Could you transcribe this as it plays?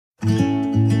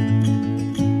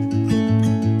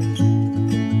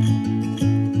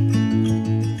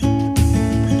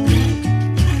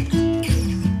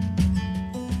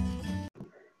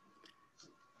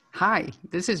Hi,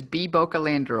 this is B.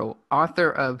 Bocalandro, author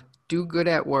of Do Good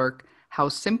at Work, How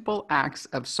Simple Acts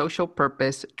of Social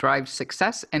Purpose Drive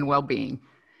Success and Well-Being.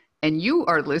 And you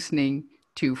are listening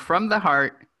to From the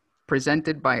Heart,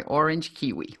 presented by Orange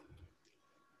Kiwi.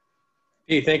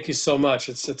 B, thank you so much.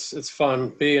 It's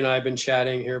fun. B and I have been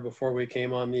chatting here before we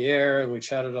came on the air, and we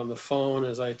chatted on the phone,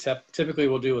 as I typically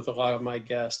will do with a lot of my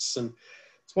guests. And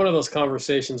it's one of those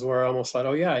conversations where I almost thought,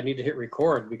 oh yeah, I need to hit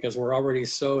record because we're already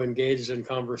so engaged in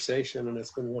conversation, and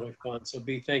it's been really fun. So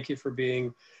B, thank you for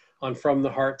being on From the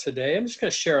Heart today. I'm just going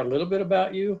to share a little bit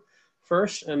about you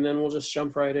first, and then we'll just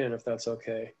jump right in if that's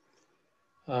okay.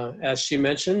 As she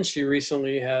mentioned, she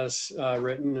recently has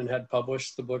written and had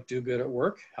published the book, Do Good at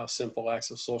Work, How Simple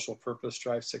Acts of Social Purpose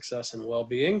Drive Success and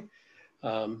Well-Being.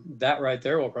 That right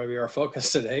there will probably be our focus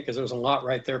today because there's a lot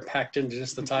right there packed into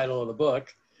just the title of the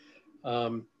book.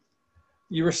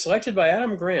 You were selected by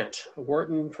Adam Grant, a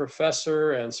Wharton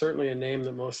professor, and certainly a name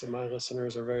that most of my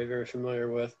listeners are very, very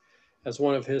familiar with, as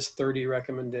one of his 30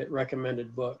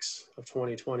 recommended books of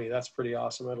 2020. That's pretty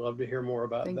awesome. I'd love to hear more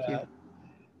about Thank that. you.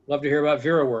 Love to hear about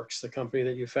VeraWorks, the company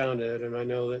that you founded. And I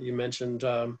know that you mentioned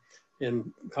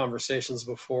in conversations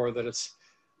before that it's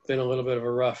been a little bit of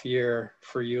a rough year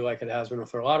for you, like it has been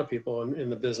for a lot of people in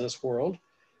the business world.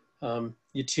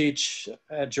 You teach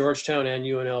at Georgetown and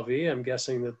UNLV. I'm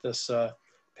guessing that this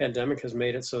pandemic has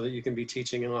made it so that you can be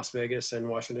teaching in Las Vegas and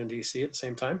Washington, D.C. at the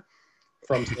same time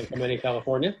from Sacramento,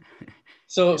 California.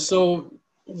 So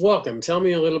welcome. Tell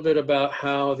me a little bit about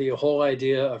how the whole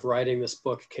idea of writing this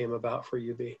book came about for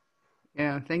you, B.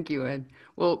 Yeah, thank you, Ed.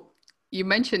 Well, you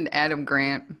mentioned Adam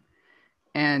Grant,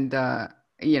 and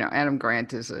Adam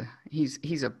Grant is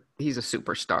he's a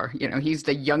superstar. He's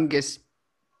the youngest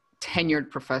tenured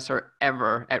professor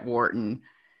ever at Wharton.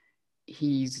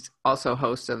 He's also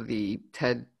host of the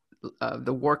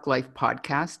Work Life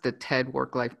podcast, the TED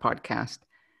Work Life podcast.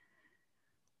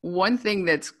 One thing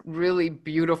that's really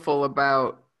beautiful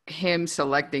about him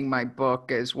selecting my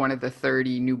book as one of the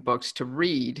 30 new books to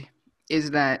read is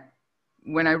that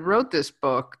when I wrote this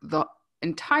book, the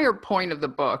entire point of the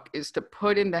book is to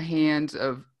put in the hands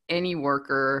of any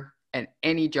worker at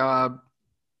any job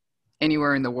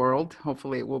anywhere in the world.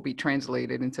 Hopefully it will be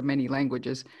translated into many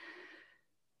languages.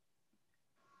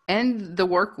 End the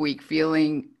work week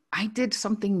feeling, I did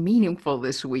something meaningful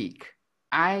this week.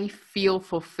 I feel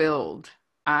fulfilled.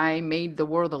 I made the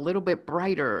world a little bit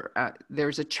brighter.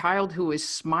 There's a child who is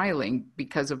smiling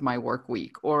because of my work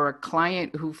week, or a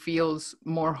client who feels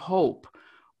more hope,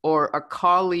 or a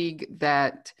colleague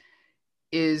that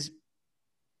is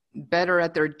better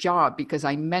at their job because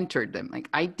I mentored them. Like,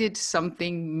 I did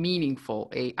something meaningful.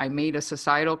 I made a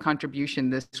societal contribution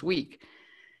this week.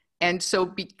 And so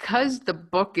because the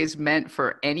book is meant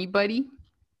for anybody,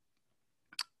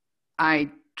 I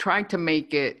tried to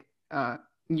make it,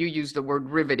 you used the word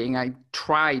riveting. I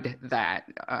tried that.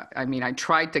 I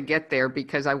tried to get there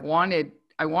because I wanted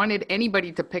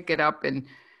anybody to pick it up and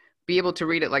be able to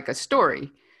read it like a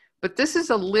story. But this is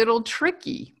a little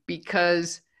tricky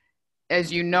because,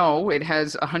 as you know, it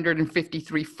has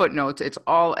 153 footnotes. It's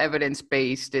all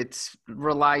evidence-based. It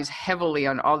relies heavily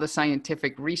on all the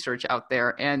scientific research out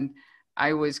there. And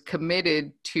I was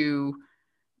committed to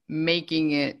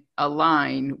making it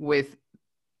align with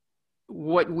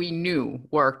what we knew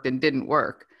worked and didn't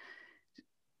work.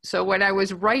 So when I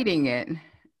was writing it,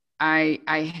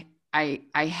 I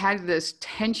had this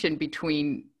tension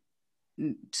between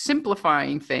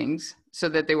simplifying things so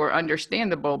that they were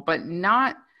understandable, but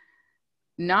not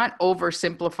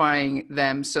oversimplifying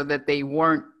them so that they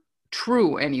weren't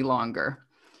true any longer.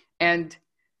 And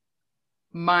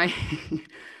my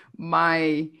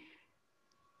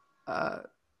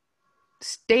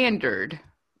standard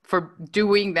for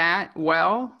doing that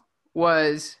well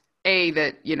was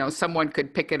that someone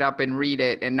could pick it up and read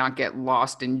it and not get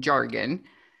lost in jargon,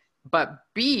 but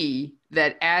B,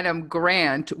 that Adam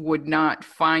Grant would not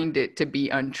find it to be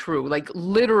untrue. Like,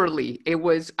 literally, it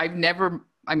was, I met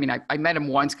him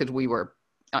once because we were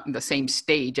on the same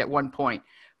stage at one point,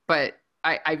 but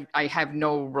I have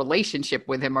no relationship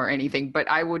with him or anything. But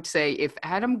I would say if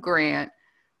Adam Grant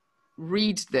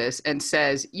reads this and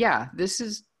says, yeah, this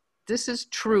is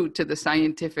true to the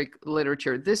scientific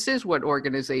literature, this is what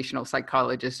organizational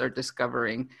psychologists are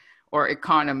discovering, or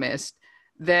economists,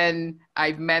 then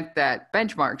I've met that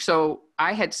benchmark. So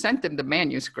I had sent them the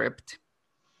manuscript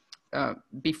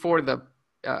before in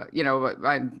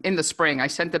the spring. I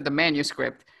sent them the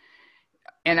manuscript,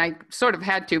 and I sort of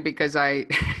had to because I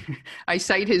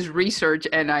cite his research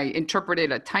and I interpret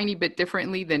it a tiny bit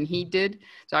differently than he did.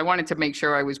 So I wanted to make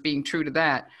sure I was being true to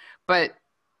that. But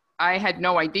I had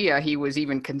no idea he was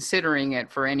even considering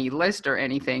it for any list or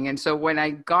anything. And so when I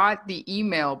got the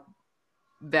email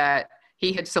that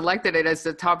he had selected it as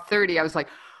the top 30, I was like,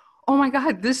 oh my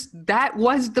God, that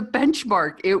was the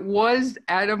benchmark. It was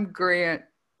Adam Grant,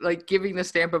 like, giving the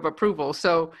stamp of approval.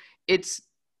 So it's,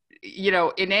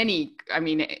 in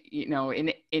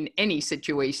any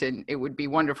situation, it would be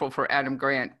wonderful for Adam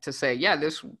Grant to say, yeah,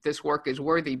 this work is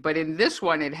worthy. But in this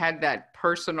one, it had that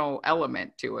personal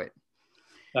element to it.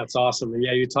 That's awesome. And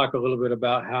yeah, you talk a little bit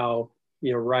about how,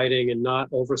 writing and not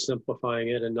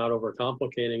oversimplifying it and not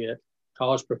overcomplicating it.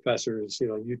 College professors,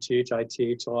 you teach, I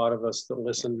teach, a lot of us that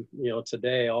listen,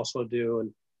 today also do.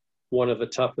 And one of the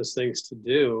toughest things to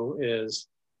do is,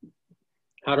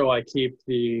 how do I keep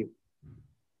the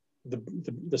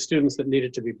students that need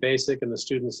it to be basic and the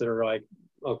students that are like,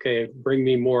 okay, bring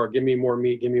me more, give me more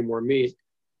meat, give me more meat.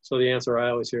 So the answer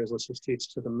I always hear is, let's just teach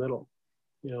to the middle,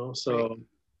 so right.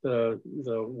 The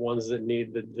ones that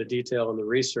need the detail and the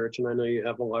research, and I know you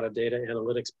have a lot of data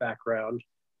analytics background,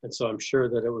 and so I'm sure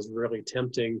that it was really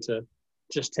tempting to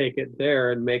just take it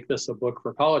there and make this a book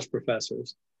for college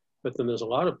professors. But then there's a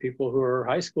lot of people who are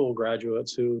high school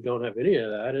graduates who don't have any of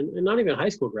that, and not even high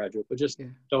school graduate, but just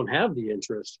don't have the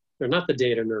interest. They're not the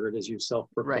data nerd, as you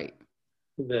self-proclaim, right?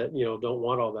 That don't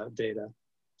want all that data.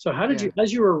 So how did you,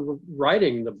 as you were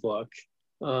writing the book,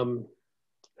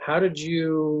 how did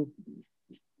you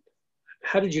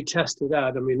test it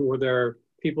out? I mean, were there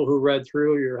people who read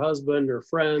through, your husband or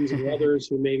friends or others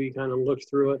who maybe kind of looked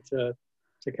through it to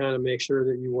kind of make sure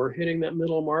that you were hitting that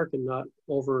middle mark and not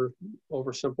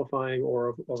oversimplifying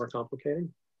or overcomplicating?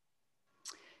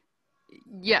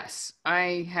 Yes,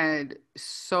 I had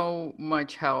so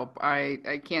much help.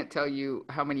 I can't tell you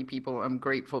how many people I'm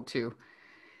grateful to.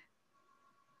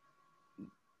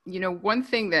 One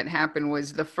thing that happened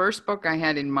was the first book I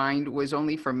had in mind was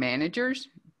only for managers.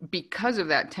 Because of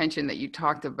that tension that you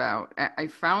talked about, I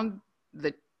found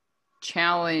the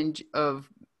challenge of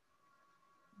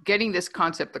getting this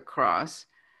concept across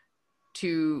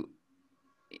to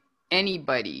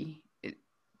anybody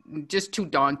just too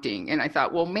daunting. And I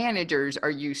thought, well, managers are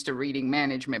used to reading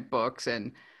management books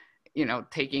and,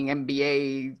 taking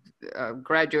MBA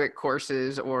graduate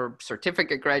courses or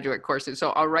certificate graduate courses. So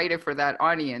I'll write it for that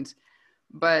audience.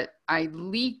 But I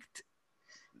leaked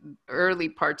early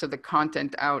parts of the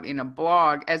content out in a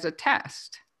blog as a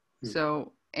test.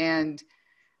 So, and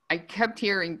I kept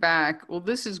hearing back, well,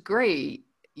 this is great.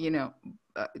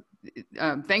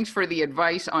 Thanks for the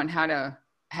advice on how to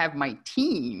have my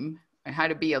team and how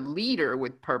to be a leader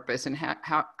with purpose and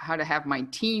how to have my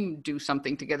team do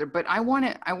something together. But I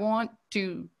want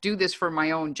to do this for my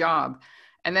own job.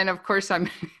 And then of course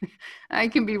I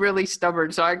can be really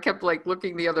stubborn. So I kept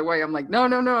looking the other way. I'm like, no,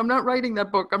 I'm not writing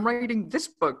that book. I'm writing this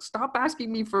book. Stop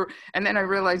asking me for, and then I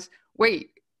realized,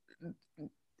 wait,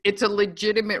 it's a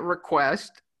legitimate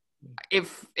request.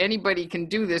 If anybody can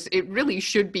do this, it really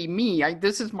should be me.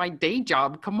 This is my day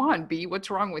job. Come on, B, what's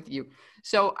wrong with you?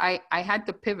 So I had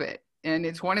to pivot. And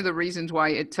it's one of the reasons why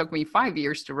it took me 5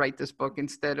 years to write this book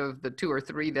instead of the 2 or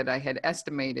 3 that I had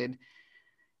estimated.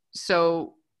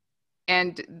 So,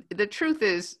 and the truth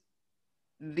is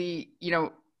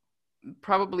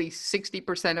probably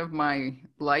 60% of my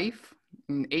life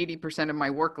and 80% of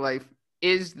my work life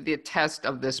is the test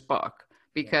of this book.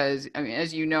 Because, I mean,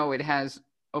 as you know, it has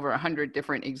over 100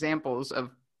 different examples of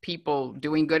people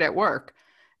doing good at work.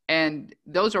 And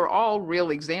those are all real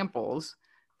examples.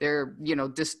 They're,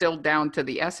 distilled down to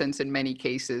the essence in many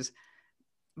cases.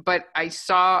 But I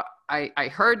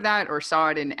heard that or saw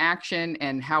it in action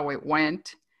and how it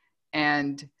went.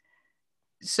 And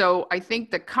so I think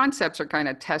the concepts are kind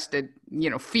of tested,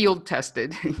 field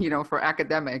tested, for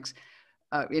academics,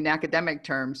 in academic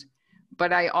terms.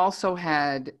 But I also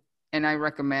had, and I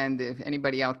recommend if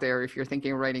anybody out there, if you're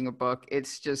thinking of writing a book,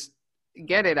 it's just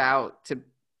get it out to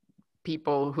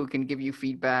people who can give you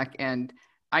feedback. And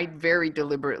I very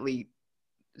deliberately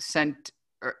sent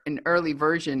an early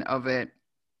version of it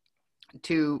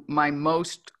to my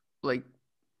most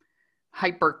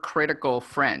hypercritical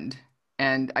friend.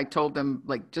 And I told them,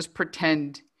 just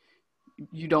pretend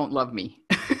you don't love me.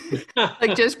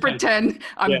 Just pretend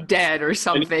I'm dead or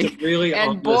something. Really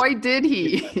and boy, did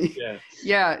he.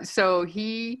 Yeah. So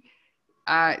he,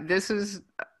 this is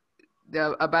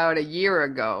about a year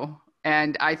ago,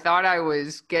 and I thought I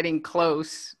was getting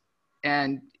close.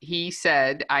 And he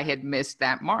said I had missed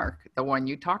that mark, the one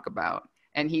you talk about.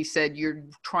 And he said, you're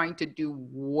trying to do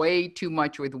way too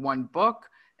much with one book.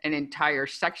 An entire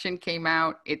section came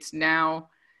out. It's now,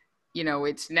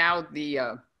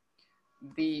 the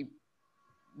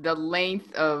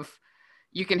length of,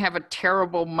 you can have a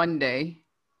terrible Monday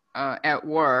at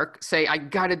work, say, I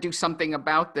got to do something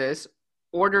about this,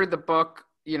 order the book,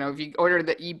 you know, if you order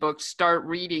the ebook, start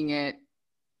reading it,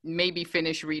 maybe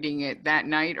finish reading it that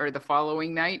night or the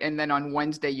following night. And then on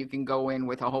Wednesday, you can go in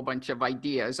with a whole bunch of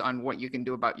ideas on what you can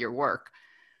do about your work.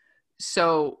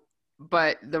 So,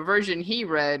 but the version he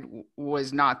read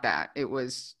was not that. It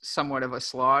was somewhat of a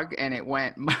slog, and it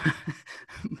went,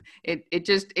 it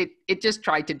just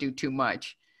tried to do too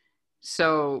much.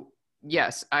 So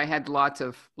yes, I had lots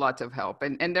of help,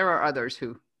 and there are others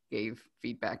who gave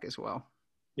feedback as well.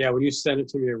 Yeah, when you sent it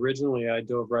to me originally, I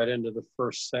dove right into the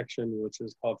first section, which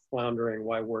is called Floundering,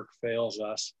 Why Work Fails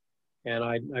Us. And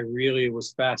I really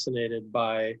was fascinated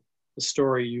by the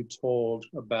story you told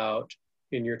about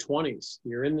in your 20s.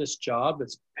 You're in this job,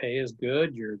 its pay is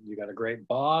good, you got a great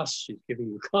boss, she's giving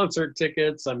you concert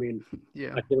tickets. I mean,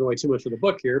 yeah. not giving away too much of the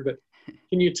book here, but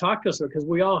can you talk to us, because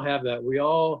we all have that. We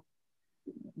all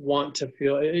want to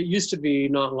feel, it used to be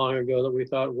not long ago that we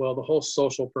thought, well, the whole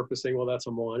social purpose thing, well, that's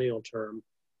a millennial term.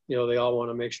 You know, they all want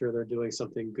to make sure they're doing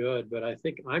something good. But I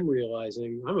think I'm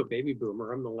realizing, I'm a baby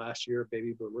boomer. I'm the last year of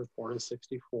baby boomers, born in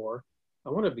 64. I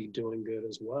want to be doing good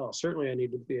as well. Certainly I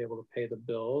need to be able to pay the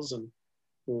bills and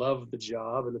love the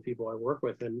job and the people I work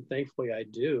with. And thankfully I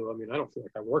do. I mean, I don't feel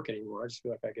like I work anymore. I just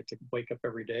feel like I get to wake up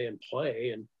every day and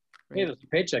play, and right. It's a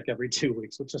paycheck every 2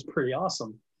 weeks, which is pretty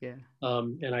awesome. Yeah.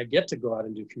 And I get to go out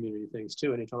and do community things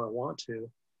too, anytime I want to.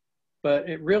 But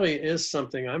it really is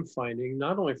something I'm finding,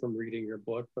 not only from reading your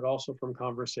book, but also from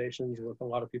conversations with a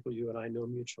lot of people you and I know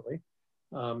mutually,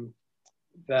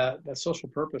 that social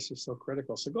purpose is so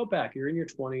critical. So go back, you're in your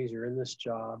 20s, you're in this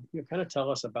job. You know, kind of tell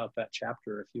us about that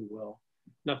chapter, if you will.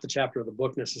 Not the chapter of the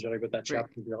book necessarily, but that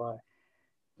chapter of your life.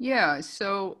 Yeah,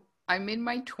 so I'm in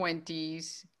my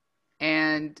 20s,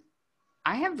 and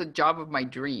I have the job of my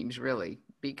dreams, really,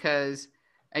 because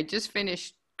I just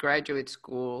finished graduate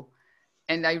school,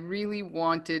 and I really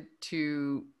wanted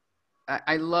to,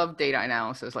 I love data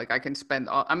analysis. Like,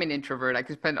 I'm an introvert. I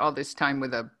can spend all this time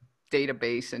with a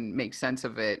database and make sense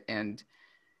of it, and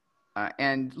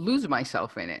lose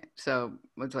myself in it. So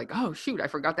it's like, oh shoot, I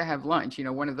forgot to have lunch, you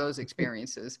know, one of those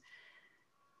experiences.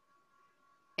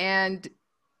 And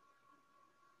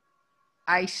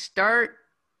I start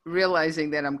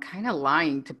realizing that I'm kind of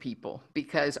lying to people,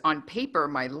 because on paper,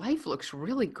 my life looks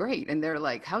really great. And they're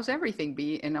like, how's everything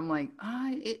be? And I'm like,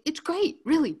 it's great.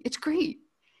 Really, it's great.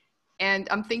 And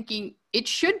I'm thinking it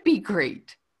should be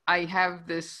great. I have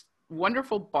this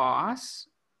wonderful boss,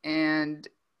 and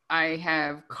I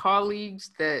have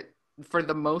colleagues that, for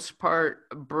the most part,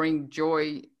 bring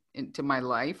joy into my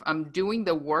life. I'm doing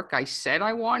the work I said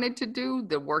I wanted to do,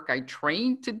 the work I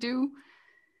trained to do.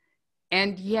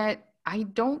 And yet I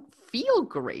don't feel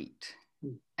great.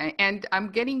 And I'm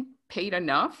getting paid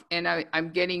enough, and I'm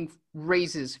getting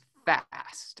raises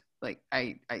fast. Like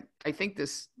I think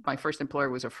my first employer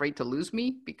was afraid to lose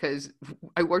me, because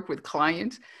I worked with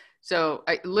clients. So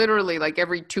I literally, like,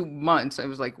 every 2 months, I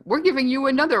was like, we're giving you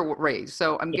another raise.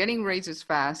 So I'm getting raises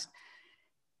fast.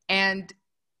 And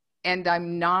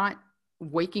I'm not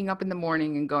waking up in the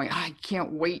morning and going, I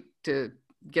can't wait to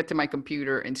get to my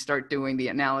computer and start doing the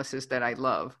analysis that I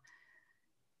love.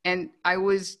 And I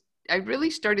really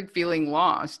started feeling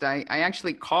lost. I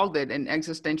actually called it an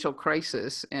existential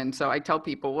crisis. And so I tell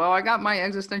people, well, I got my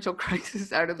existential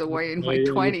crisis out of the way in my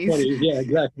 20s. Yeah,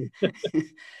 exactly.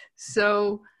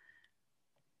 So,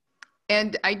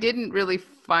 and I didn't really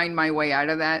find my way out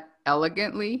of that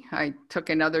elegantly. I took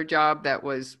another job that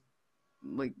was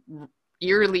like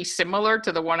eerily similar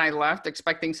to the one I left,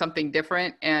 expecting something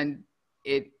different. And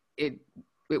it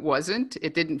wasn't.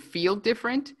 It didn't feel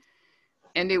different.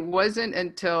 And it wasn't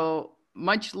until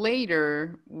much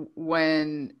later,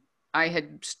 when I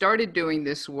had started doing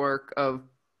this work of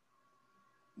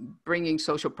bringing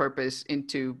social purpose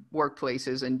into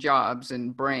workplaces and jobs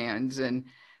and brands, and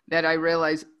that I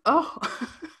realized,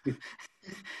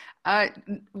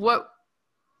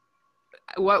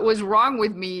 what was wrong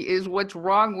with me is what's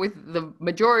wrong with the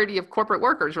majority of corporate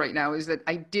workers right now, is that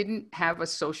I didn't have a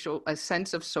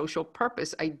sense of social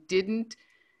purpose. I didn't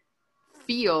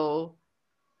feel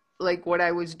like what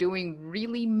I was doing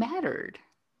really mattered.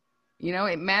 You know,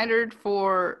 it mattered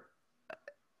for,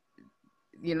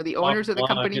 you know, the owners of the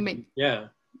company. Yeah.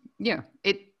 Yeah.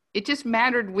 It just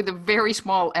mattered with a very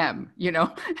small m, you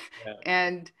know? Yeah.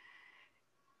 And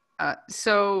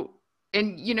so,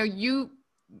 and, you know, you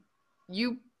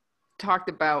talked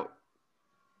about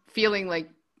feeling like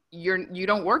you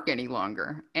don't work any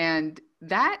longer. And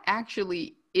that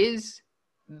actually is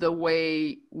the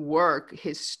way work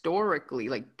historically,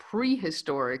 like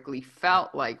prehistorically,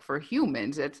 felt like for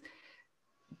humans. It's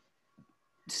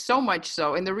so much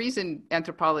so. And the reason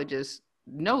anthropologists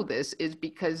know this is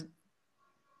because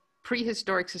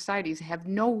prehistoric societies have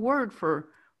no word for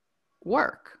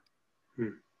work.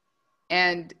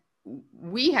 And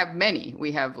we have many.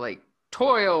 We have like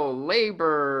toil,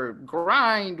 labor,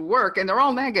 grind, work, and they're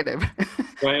all negative,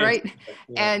 right?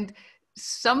 Yeah. And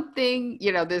something,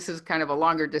 this is kind of a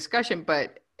longer discussion,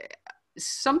 but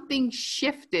something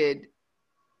shifted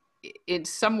in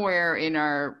somewhere in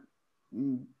our,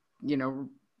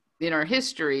 in our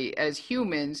history as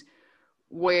humans,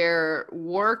 where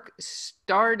work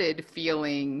started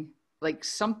feeling like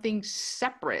something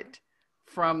separate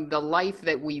from the life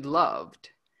that we loved.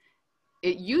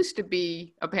 It used to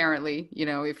be, apparently,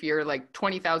 if you're like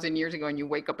 20,000 years ago and you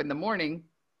wake up in the morning,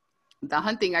 the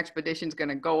hunting expedition is going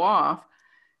to go off,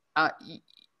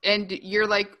 and you're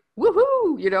like,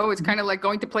 woohoo, it's kind of like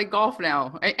going to play golf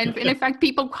now. And in fact,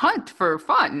 people hunt for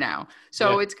fun now.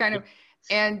 So it's kind of,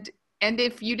 and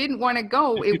if you didn't want to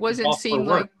go, it wasn't seen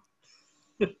like,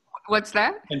 what's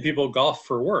that? And people golf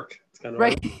for work. It's kind of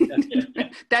right.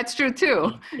 That's true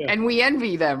too. Yeah. And we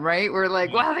envy them, right? We're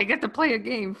like, wow, they get to play a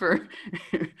game for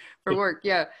work.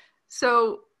 Yeah.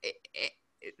 So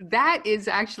that is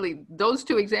actually, those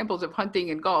two examples of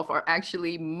hunting and golf are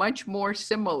actually much more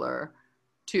similar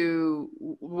to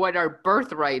what our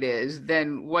birthright is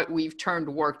than what we've turned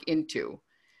work into.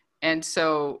 And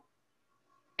so,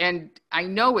 and I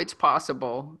know it's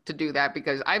possible to do that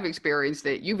because I've experienced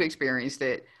it, you've experienced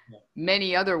it,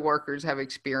 many other workers have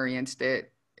experienced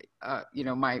it.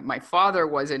 My father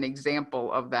was an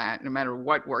example of that, no matter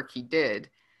what work he did.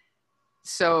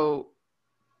 So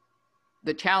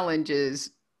the challenge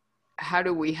is, how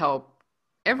do we help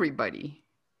everybody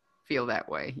feel that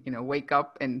way? Wake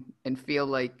up and feel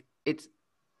like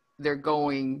they're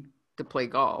going to play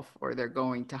golf, or they're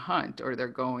going to hunt, or they're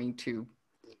going to,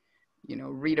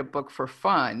 read a book for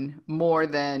fun, more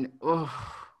than,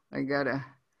 I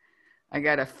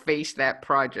gotta face that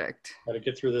project. I gotta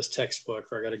get through this textbook,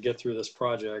 or I gotta get through this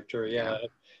project, or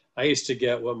I used to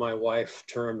get what my wife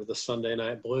termed the Sunday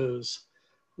night blues,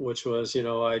 which was, I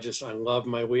love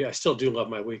I still do love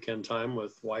my weekend time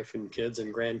with wife and kids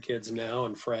and grandkids now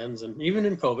and friends, and even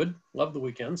in COVID, love the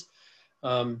weekends.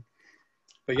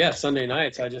 But yeah, Sunday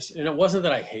nights, and it wasn't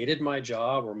that I hated my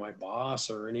job or my boss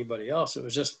or anybody else. It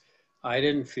was just, I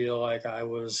didn't feel like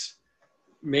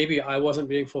maybe I wasn't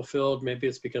being fulfilled. Maybe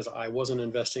it's because I wasn't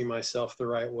investing myself the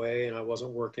right way and I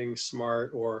wasn't working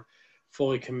smart or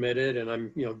fully committed. And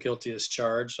I'm, guilty as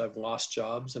charged. I've lost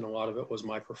jobs, and a lot of it was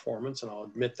my performance, and I'll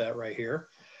admit that right here.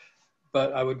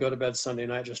 But I would go to bed Sunday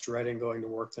night just dreading going to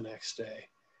work the next day.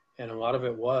 And a lot of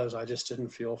it was, I just didn't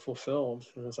feel fulfilled.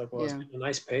 And it's like, well, it's a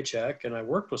nice paycheck, and I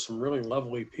worked with some really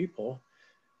lovely people,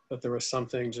 but there was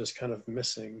something just kind of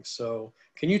missing. So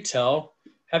can you tell,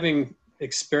 having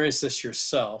experienced this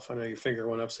yourself, I know your finger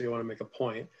went up, so you want to make a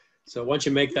point. So once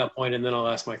you make that point, and then I'll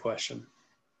ask my question.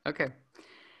 Okay.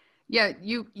 Yeah,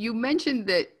 you mentioned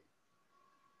that,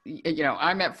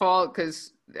 I'm at fault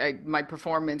because my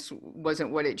performance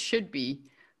wasn't what it should be.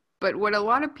 But what a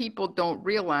lot of people don't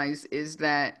realize is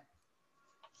that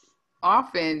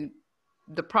often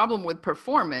the problem with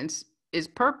performance is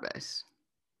purpose.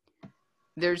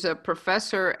 There's a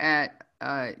professor at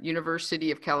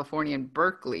University of California in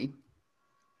Berkeley,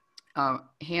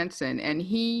 Hansen, and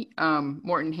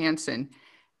Morton Hansen,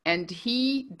 and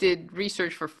he did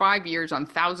research for 5 years on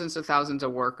thousands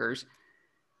of workers.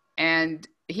 And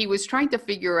he was trying to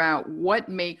figure out what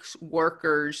makes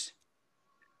workers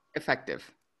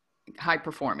effective, high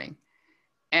performing.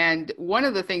 And one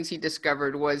of the things he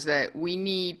discovered was that we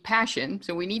need passion.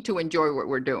 So we need to enjoy what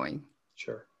we're doing.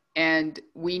 Sure. And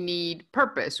we need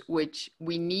purpose, which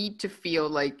we need to feel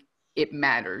like it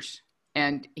matters.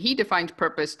 And he defines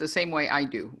purpose the same way I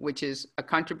do, which is a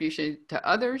contribution to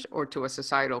others or to a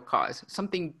societal cause,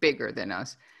 something bigger than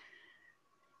us.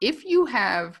 If you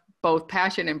have both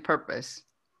passion and purpose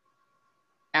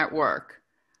at work,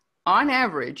 on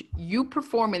average, you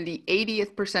perform in the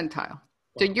 80th percentile.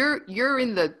 So you're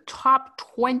in the top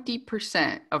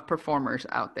 20% of performers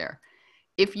out there.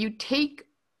 If you take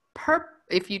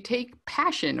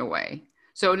passion away,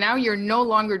 so now you're no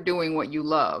longer doing what you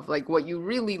love. Like what you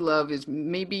really love is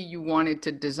maybe you wanted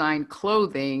to design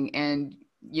clothing and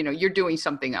you're doing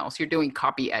something else. You're doing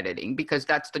copy editing because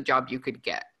that's the job you could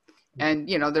get. And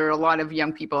there are a lot of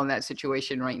young people in that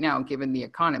situation right now, given the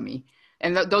economy.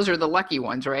 And those are the lucky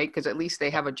ones, right? Because at least they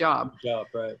have a job.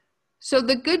 Right. So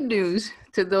the good news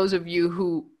to those of you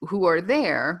who are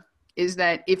there is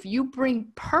that if you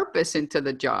bring purpose into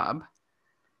the job,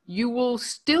 you will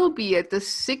still be at the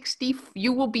 60,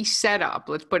 you will be set up,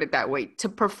 let's put it that way, to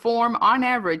perform on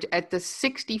average at the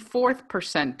 64th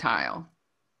percentile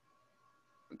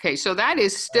Okay, so that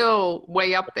is still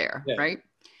way up there, Yeah. right?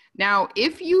 Now,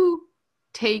 if you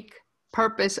take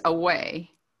purpose away,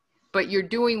 but you're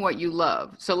doing what you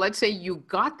love. So let's say you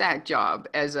got that job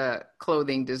as a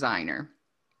clothing designer.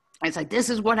 It's like, this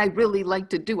is what I really like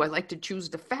to do. I like to choose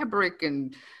the fabric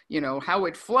and, you know, how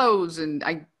it flows. And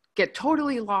I get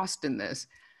totally lost in this.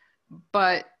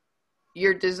 But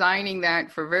you're designing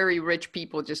that for very rich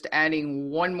people, just adding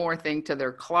one more thing to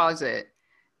their closet.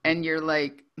 And you're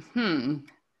like,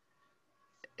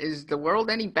 is the world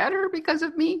any better because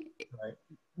of me? Right.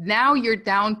 Now you're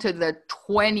down to the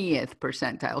 20th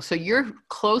percentile. So you're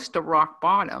close to rock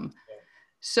bottom. Yeah.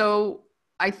 So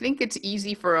I think it's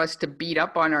easy for us to beat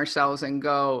up on ourselves and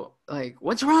go like,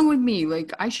 what's wrong with me?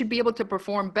 Like, I should be able to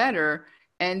perform better.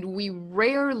 And we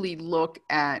rarely look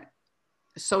at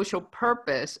social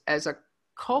purpose as a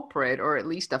culprit, or at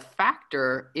least a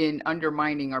factor in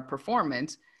undermining our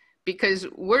performance, because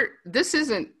this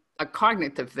isn't a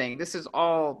cognitive thing. This is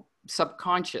all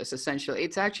subconscious, essentially.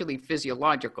 It's actually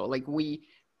physiological. Like we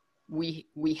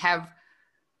have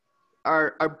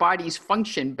our bodies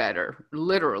function better,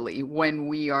 literally, when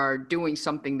we are doing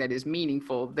something that is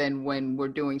meaningful than when we're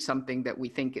doing something that we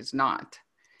think is not.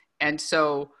 And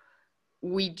so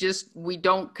we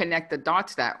don't connect the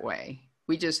dots that way.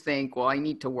 We just think, well, I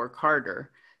need to work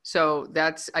harder. So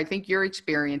I think your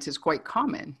experience is quite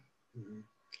common.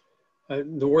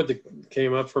 Mm-hmm. The word that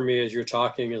came up for me as you're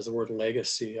talking is the word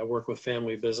legacy. I work with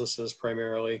family businesses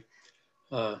primarily.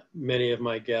 Many of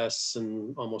my guests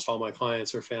and almost all my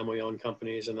clients are family-owned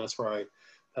companies, and that's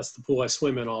the pool I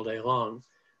swim in all day long.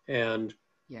 And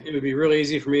it would be really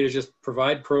easy for me to just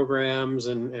provide programs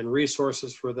and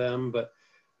resources for them, but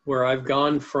where I've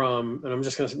gone from, and I'm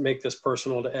just going to make this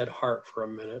personal to Ed Hart for a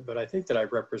minute, but I think that I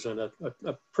represent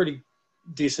a pretty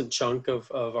decent chunk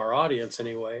of our audience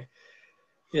anyway,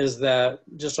 is that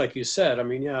just like you said, I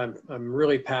mean, yeah, I'm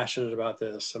really passionate about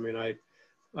this. I mean, I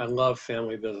love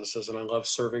family businesses, and I love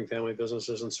serving family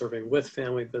businesses and serving with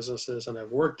family businesses, and I've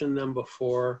worked in them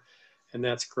before, and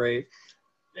that's great.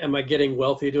 Am I getting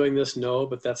wealthy doing this? No,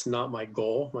 but that's not my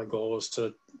goal. My goal is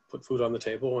to put food on the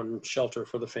table and shelter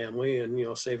for the family and, you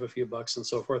know, save a few bucks and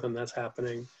so forth. And that's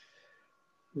happening.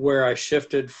 Where I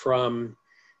shifted from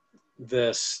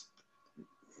this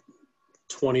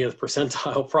 20th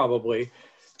percentile probably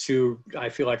to, I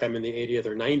feel like I'm in the 80th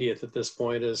or 90th at this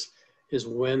point, is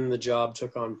when the job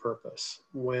took on purpose,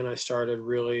 when I started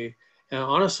really, and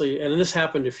honestly, and this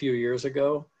happened a few years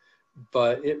ago,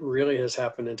 but it really has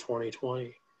happened in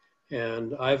 2020.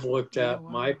 And I've looked at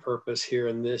my purpose here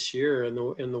in this year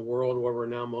in the world where we're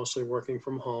now mostly working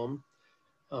from home.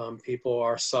 People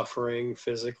are suffering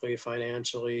physically,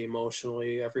 financially,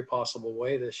 emotionally, every possible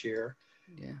way this year.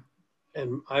 Yeah.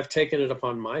 And I've taken it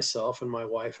upon myself and my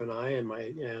wife and I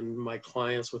and my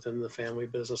clients within the family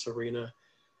business arena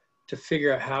to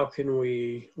figure out how can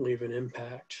we leave an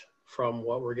impact from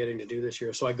what we're getting to do this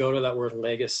year. So I go to that word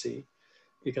legacy,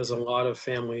 because a lot of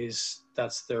families,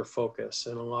 that's their focus.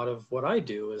 And a lot of what I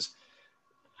do is,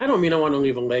 I don't mean I want to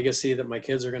leave a legacy that my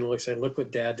kids are going to look, say, look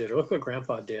what dad did, or look what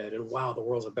grandpa did, and wow, the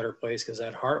world's a better place because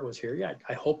that Hart was here. Yeah,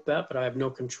 I hope that, but I have no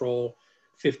control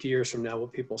 50 years from now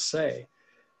what people say.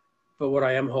 But what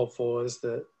I am hopeful is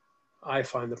that I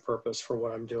find the purpose for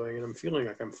what I'm doing, and I'm feeling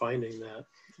like I'm finding that.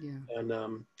 Yeah.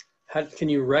 And can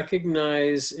you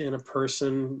recognize in a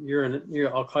person,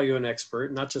 I'll call you an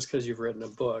expert, not just because you've written a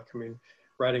book. I mean,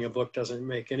 writing a book doesn't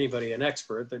make anybody an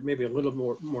expert, but maybe a little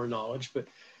more knowledge. But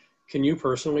can you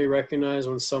personally recognize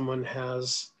when someone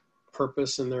has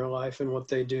purpose in their life and what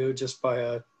they do just by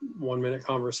a 1-minute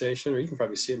conversation? Or you can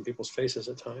probably see it in people's faces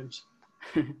at times.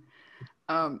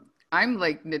 I'm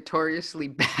like notoriously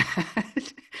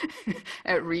bad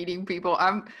at reading people.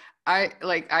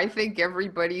 I think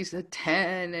everybody's a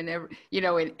 10 and in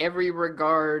every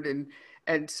regard.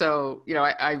 And so,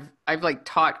 I've like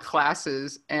taught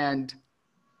classes, and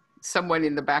someone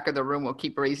in the back of the room will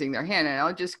keep raising their hand, and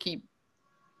I'll just keep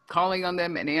calling on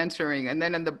them and answering. And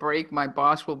then in the break, my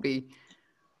boss will be,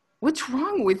 what's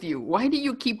wrong with you? Why do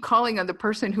you keep calling on the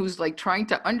person who's like trying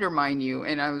to undermine you?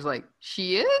 And I was like,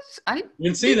 she is? I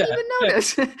didn't see that. Even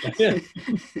notice.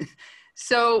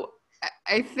 So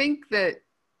I think that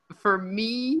for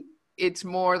me, it's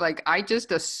more like, I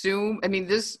just assume,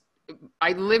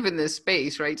 I live in this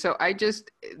space, right? So I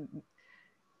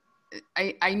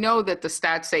know that the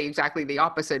stats say exactly the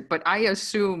opposite, but I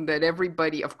assume that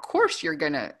everybody, of course, you're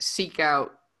going to seek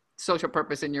out social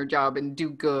purpose in your job and do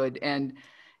good. And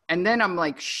then I'm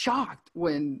like shocked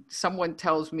when someone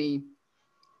tells me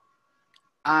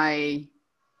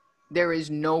there is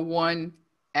no one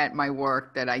at my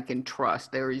work that I can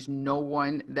trust. There is no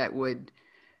one that would,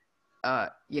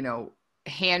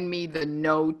 hand me the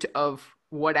note of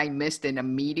what I missed in a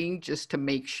meeting just to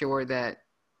make sure that,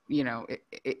 you know,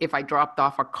 if I dropped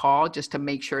off a call, just to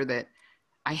make sure that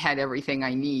I had everything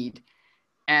I need.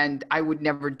 And I would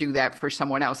never do that for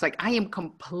someone else. Like, I am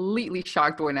completely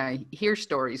shocked when I hear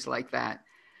stories like that.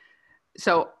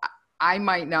 So I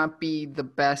might not be the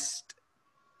best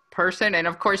person. And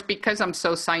of course, because I'm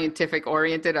so scientific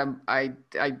oriented, I'm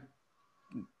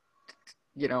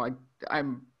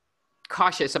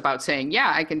cautious about saying,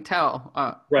 yeah, I can tell.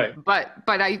 Right. But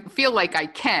I feel like I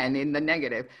can in the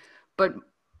negative. But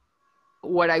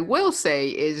what I will say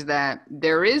is that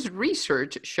there is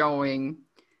research showing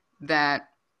that,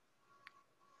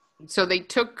 so they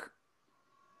took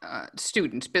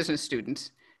business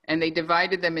students, and they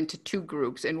divided them into two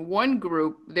groups. And one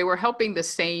group, they were helping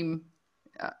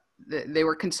they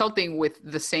were consulting with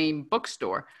the same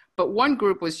bookstore. But one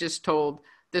group was just told,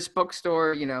 this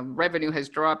bookstore, you know, revenue has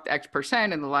dropped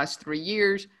X% in the last 3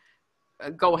 years.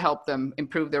 Go help them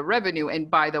improve their revenue.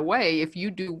 And by the way, if you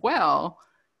do well,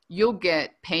 you'll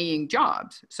get paying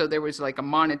jobs. So there was like a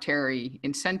monetary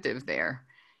incentive there.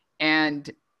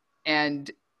 And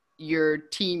your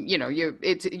team, you know,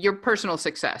 your personal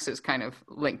success is kind of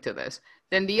linked to this.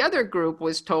 Then the other group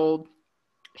was told,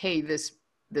 hey, this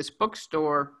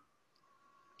bookstore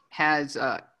has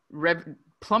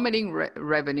plummeting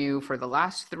revenue for the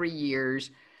last 3 years.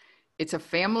 It's a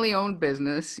family-owned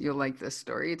business. You'll like this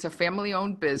story. It's a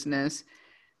family-owned business.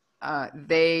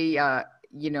 Their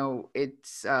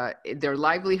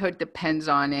livelihood depends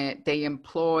on it. They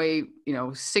employ,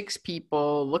 6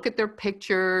 people. Look at their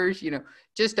pictures,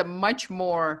 just a much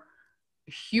more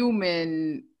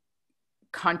human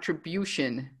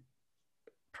contribution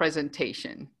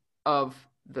presentation of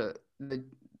the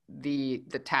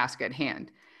task at hand.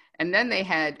 And then they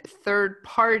had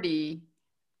third-party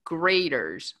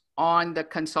graders on the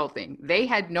consulting. They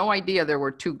had no idea there were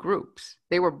 2 groups.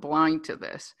 They were blind to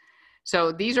this.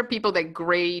 So these are people that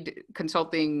grade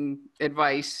consulting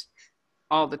advice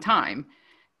all the time.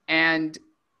 And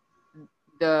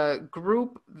the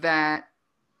group that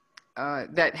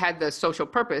had the social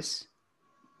purpose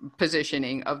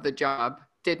positioning of the job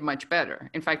did much better.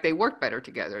 In fact, they worked better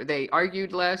together. They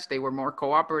argued less. They were more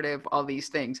cooperative, all these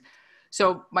things.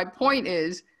 So my point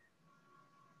is,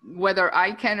 whether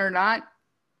I can or not,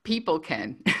 people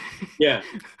can. Yeah,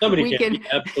 somebody can.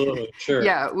 Absolutely, sure.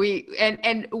 Yeah, we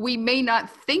may not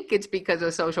think it's because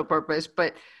of social purpose,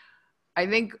 but I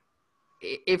think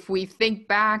if we think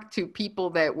back to people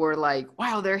that were like,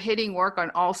 wow, they're hitting work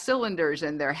on all cylinders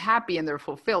and they're happy and they're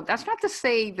fulfilled. That's not to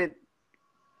say that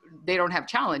they don't have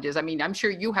challenges. I mean, I'm sure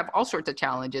you have all sorts of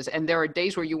challenges, and there are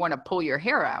days where you want to pull your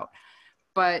hair out.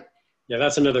 But yeah,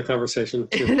 that's another conversation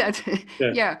too.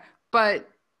 Yeah, but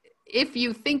if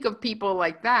you think of people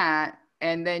like that,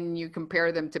 and then you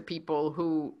compare them to people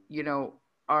who,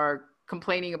 are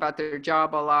complaining about their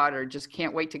job a lot, or just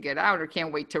can't wait to get out, or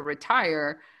can't wait to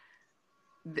retire,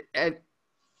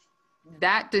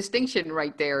 that distinction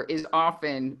right there is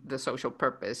often the social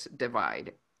purpose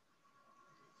divide.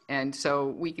 And so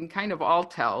we can kind of all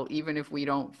tell, even if we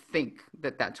don't think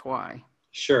that that's why.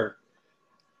 Sure.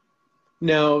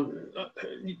 Now,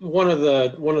 one of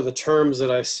the terms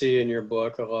that I see in your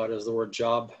book a lot is the word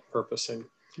job purposing.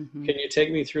 Mm-hmm. Can you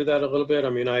take me through that a little bit? I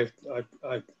mean, I've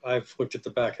looked at the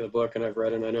back of the book and I've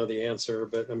read it and I know the answer,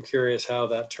 but I'm curious how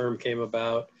that term came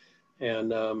about.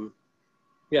 And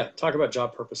talk about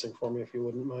job purposing for me, if you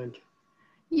wouldn't mind.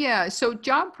 Yeah. So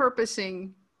job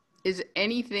purposing is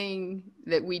anything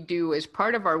that we do as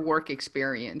part of our work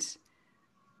experience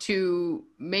to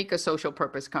make a social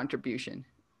purpose contribution.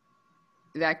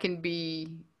 That can be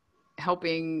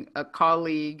helping a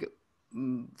colleague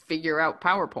figure out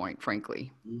PowerPoint,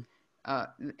 frankly.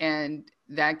 Mm-hmm. And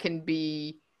that can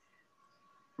be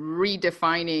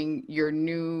redefining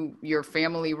your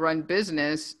family-run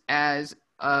business as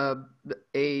a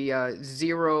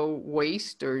zero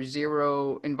waste or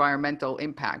zero environmental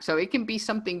impact. So it can be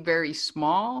something very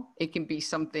small. It can be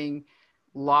something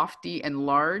lofty and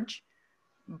large,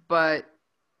 but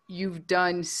you've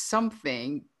done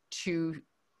something to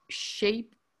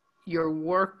shape your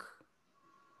work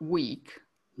week,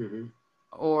 mm-hmm.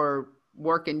 or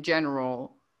work in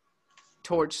general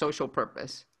towards social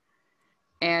purpose.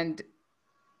 And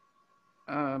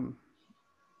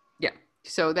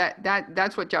so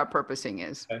that's what job purposing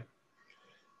is. Okay.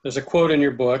 There's a quote in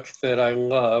your book that I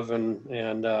love, and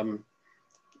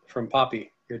from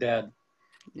Poppy, your dad.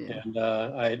 Yeah. And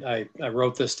I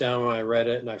wrote this down when I read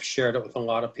it, and I've shared it with a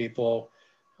lot of people.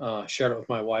 Shared it with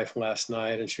my wife last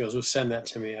night, and she goes, "Well, send that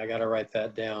to me. I got to write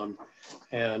that down."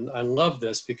 And I love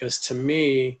this because to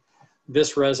me,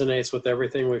 this resonates with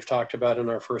everything we've talked about in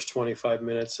our first 25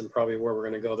 minutes and probably where we're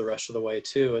going to go the rest of the way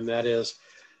too. And that is,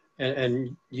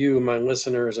 and you, my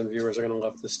listeners and viewers, are going to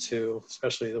love this too,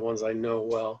 especially the ones I know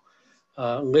well.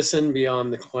 Listen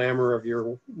beyond the clamor of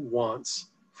your wants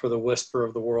for the whisper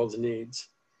of the world's needs.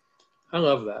 I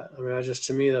love that. I mean,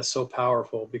 to me, that's so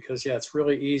powerful because, yeah, it's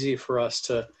really easy for us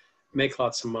to make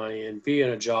lots of money and be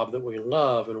in a job that we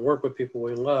love and work with people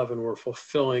we love, and we're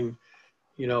fulfilling,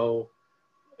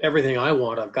 everything I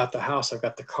want. I've got the house, I've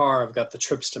got the car, I've got the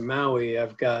trips to Maui,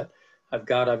 I've got.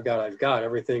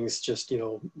 Everything's just,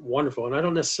 wonderful. And I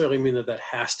don't necessarily mean that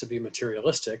has to be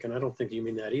materialistic, and I don't think you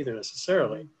mean that either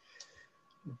necessarily.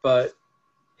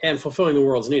 And fulfilling the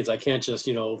world's needs. I can't just,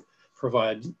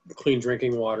 provide clean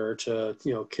drinking water to,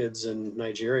 kids in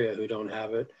Nigeria who don't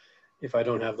have it if I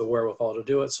don't have the wherewithal to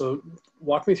do it. So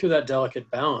walk me through that delicate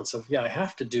balance of, I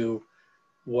have to do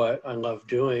what I love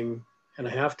doing and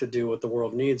I have to do what the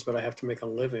world needs, but I have to make a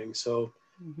living. So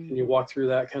can you walk through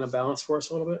that kind of balance for us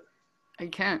a little bit? I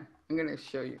can. I'm going to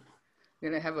show you. I'm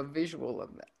going to have a visual of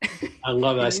that. I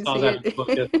love that. I saw that in the book.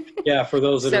 Yeah, for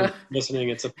those that are listening,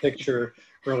 it's a picture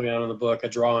early on in the book, a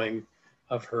drawing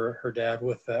of her dad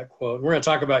with that quote. We're going to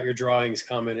talk about your drawings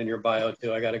comment in your bio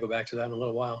too. I got to go back to that in a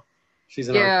little while. She's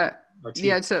an artist.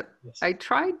 Yeah. So yes. I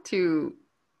tried to,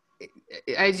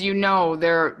 as you know,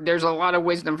 there's a lot of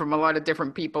wisdom from a lot of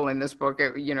different people in this book,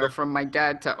 sure. From my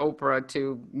dad to Oprah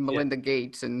to Melinda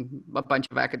Gates and a bunch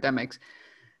of academics.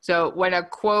 So when a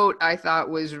quote I thought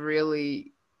was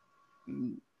really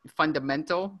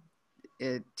fundamental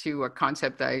to a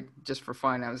concept, just for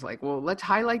fun, I was like, well, let's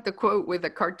highlight the quote with a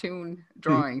cartoon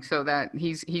drawing so that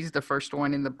he's the first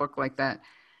one in the book like that.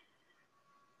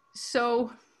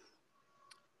 So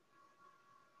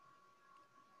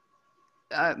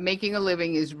making a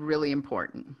living is really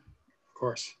important. Of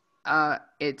course.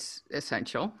 It's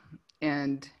essential.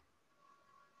 And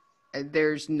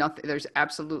there's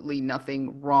absolutely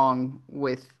nothing wrong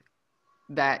with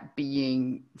that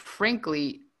being,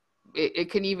 frankly,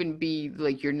 it can even be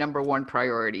like your number one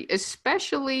priority,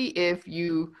 especially it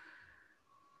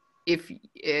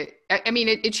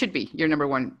should be your number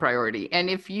one priority. And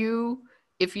if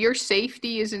your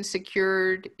safety isn't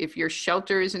secured, if your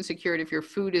shelter isn't secured, if your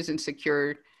food isn't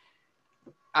secured,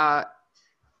 that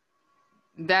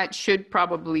should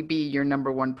probably be your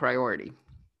number one priority.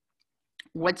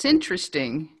 What's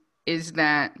interesting is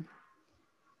that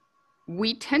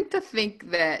we tend to think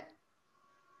that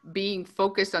being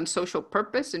focused on social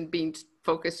purpose and being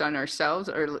focused on ourselves,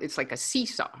 it's like a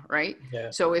seesaw, right? Yeah.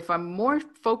 So if I'm more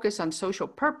focused on social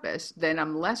purpose, then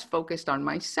I'm less focused on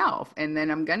myself, and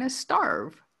then I'm gonna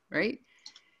starve, right?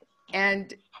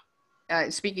 And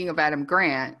speaking of Adam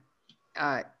Grant,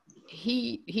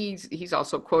 he's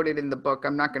also quoted in the book.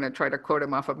 I'm not gonna try to quote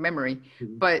him off of memory,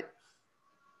 but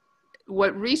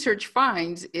what research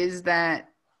finds is that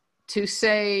to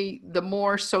say the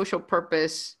more social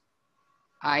purpose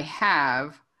I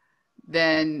have,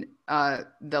 then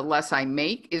the less I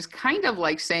make is kind of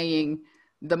like saying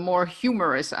the more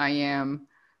humorous I am,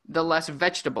 the less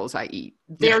vegetables I eat.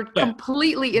 They're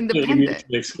completely independent.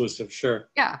 Mutually exclusive, sure.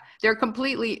 Yeah, they're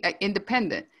completely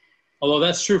independent. Although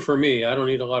that's true for me. I don't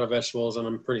eat a lot of vegetables and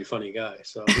I'm a pretty funny guy.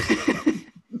 So.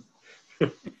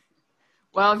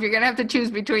 Well, if you're going to have to choose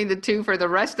between the two for the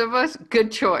rest of us,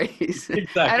 good choice.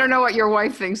 Exactly. I don't know what your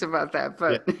wife thinks about that,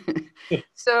 but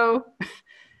so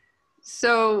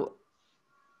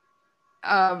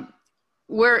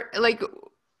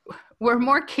we're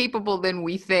more capable than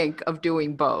we think of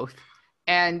doing both.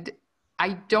 And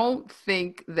I don't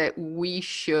think that we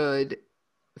should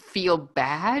feel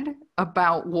bad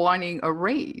about wanting a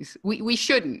raise. We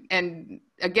shouldn't. And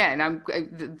again,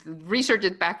 the research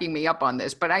is backing me up on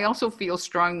this, but I also feel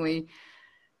strongly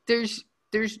there's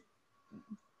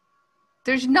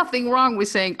nothing wrong with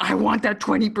saying, I want that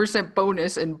 20%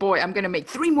 bonus, and boy, I'm going to make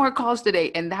 3 more calls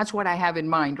today. And that's what I have in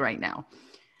mind right now.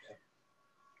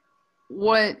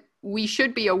 What we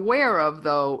should be aware of,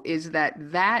 though, is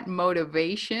that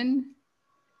motivation,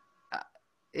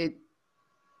 it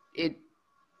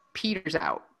peters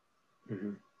out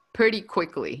pretty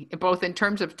quickly, both in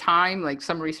terms of time, like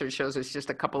some research shows it's just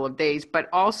a couple of days, but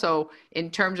also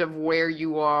in terms of where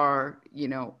you are,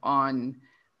 on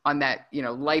that,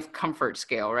 life comfort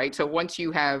scale, right? So once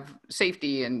you have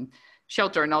safety and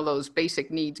shelter and all those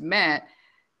basic needs met,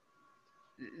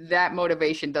 that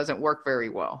motivation doesn't work very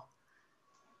well.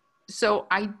 So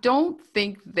I don't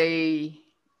think they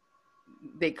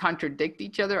contradict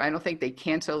each other. I don't think they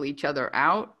cancel each other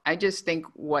out. I just think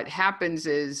what happens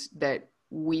is that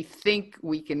we think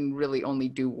we can really only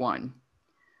do one.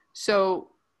 So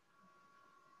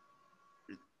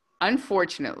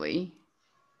unfortunately,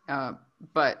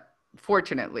 But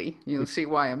fortunately, you'll see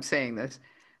why I'm saying this.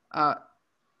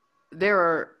 There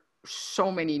are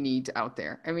so many needs out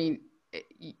there. I mean,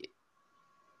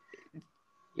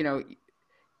 you know,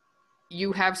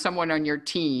 you have someone on your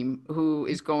team who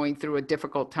is going through a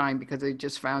difficult time because they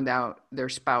just found out their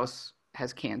spouse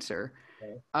has cancer.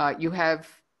 You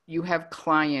have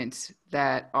clients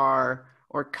that are,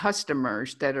 or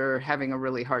customers that are having a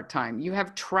really hard time. You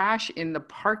have trash in the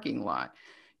parking lot.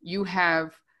 You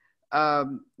have,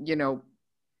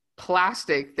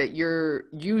 plastic that you're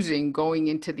using going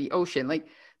into the ocean. Like,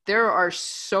 there are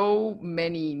so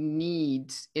many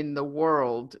needs in the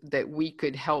world that we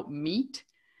could help meet,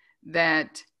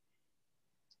 that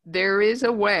there is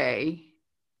a way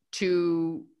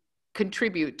to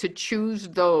contribute, to choose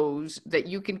those that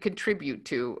you can contribute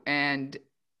to and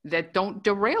that don't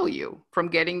derail you from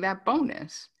getting that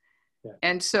bonus. Yeah.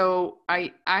 And so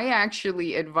I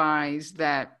actually advise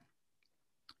that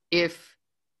if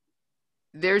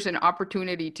there's an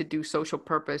opportunity to do social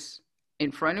purpose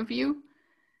in front of you,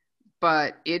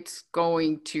 but it's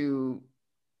going to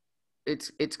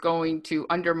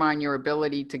undermine your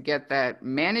ability to get that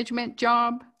management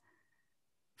job,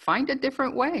 find a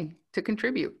different way to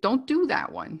contribute. Don't do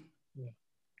that one. Yeah.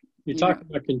 You talk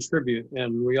about contribute,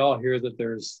 and we all hear that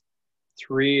there's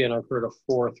 3, and I've heard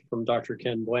a 4th from Dr.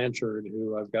 Ken Blanchard,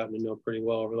 who I've gotten to know pretty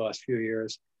well over the last few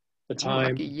years.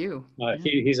 Lucky you.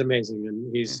 He's amazing,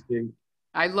 and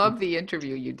I love the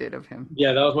interview you did of him.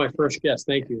 Yeah, that was my first guest.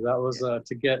 Thank you. That was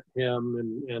to get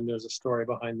him, and there's a story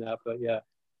behind that. But yeah,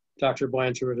 Dr.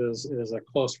 Blanchard is a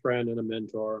close friend and a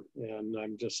mentor, and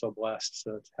I'm just so blessed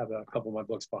to have a couple of my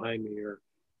books behind me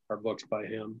are books by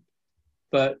him.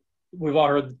 But we've all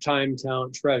heard the time,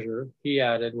 talent, treasure. He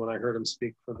added, when I heard him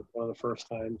speak for one of the first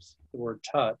times, the word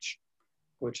touch,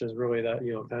 which is really that,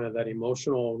 kind of that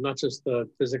emotional, not just the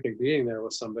physically being there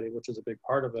with somebody, which is a big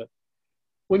part of it.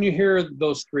 When you hear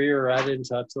those 3 are added in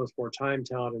touch, those 4, time,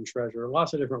 talent, and treasure,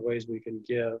 lots of different ways we can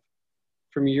give.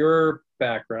 From your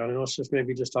background, and let's just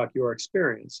maybe just talk your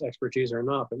experience, expertise or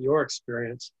not, but your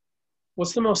experience,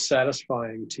 what's the most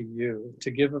satisfying to you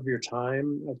to give of your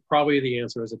time? Probably the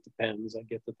answer is it depends. I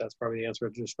get that that's probably the answer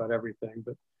to just about everything.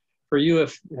 But for you,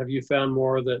 have you found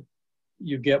more that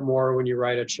you get more when you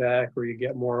write a check, or you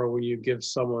get more when you give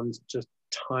someone just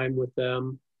time with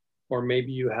them? Or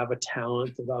maybe you have a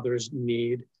talent that others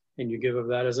need and you give of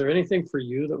that. Is there anything for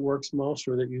you that works most,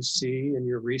 or that you see in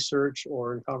your research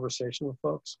or in conversation with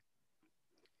folks?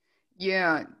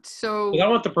 Yeah, so I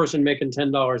want the person making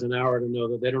 $10 an hour to know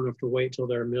that they don't have to wait till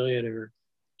they're a millionaire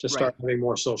to start having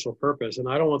more social purpose. And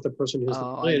I don't want the person who's the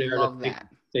millionaire to think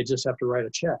they just have to write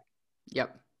a check.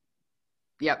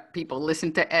 Yep. People,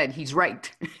 listen to Ed. He's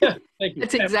right. Yeah, thank you.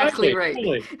 That's exactly right.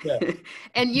 Totally. Yeah.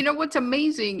 And what's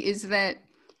amazing is that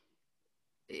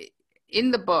in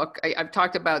the book, I've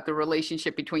talked about the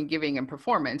relationship between giving and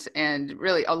performance. And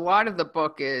really, a lot of the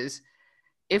book is,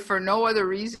 if for no other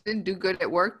reason, do good at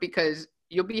work, because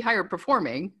you'll be higher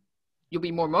performing, you'll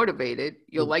be more motivated,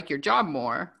 you'll like your job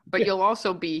more, but you'll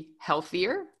also be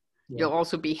healthier, you'll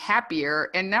also be happier.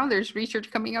 And now there's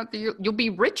research coming out that you'll be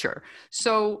richer.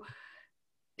 So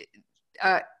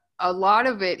a lot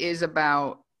of it is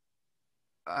about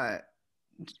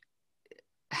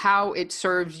how it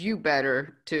serves you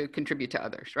better to contribute to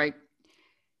others, right?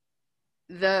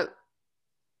 The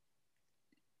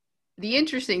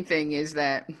interesting thing is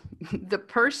that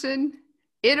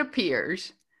it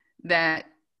appears that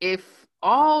if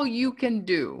all you can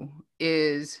do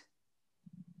is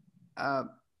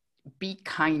be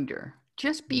kinder,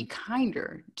 just be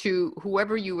kinder to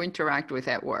whoever you interact with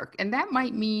at work. And that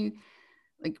might mean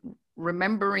like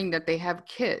remembering that they have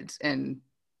kids and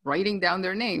writing down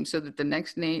their name so that the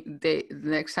next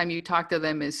time you talk to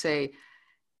them is say,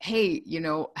 hey,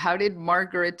 how did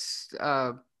Margaret's,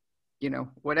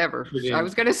 whatever. I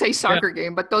was going to say soccer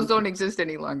game, but those don't exist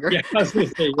any longer. Yeah, I was going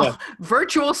to say,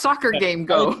 virtual soccer game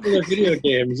go. Video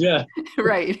games, yeah.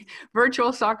 Right.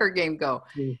 Virtual soccer game go.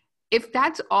 If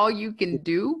that's all you can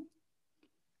do,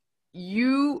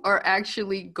 you are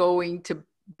actually going to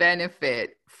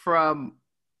benefit from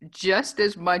just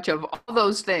as much of all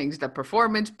those things: the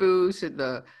performance boost,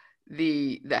 the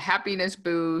happiness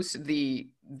boost, the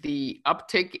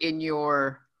uptick in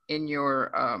your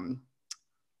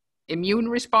immune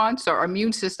response. So our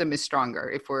immune system is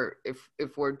stronger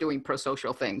if we're doing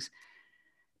pro-social things.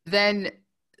 Then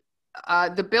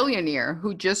the billionaire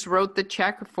who just wrote the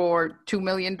check for $2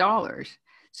 million.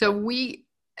 So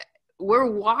we're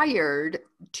wired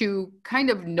to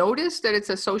kind of notice that it's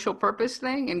a social purpose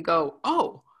thing and go,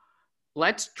 oh,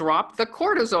 let's drop the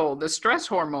cortisol, the stress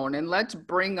hormone, and let's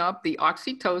bring up the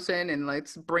oxytocin, and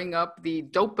let's bring up the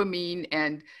dopamine,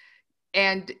 and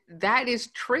And that is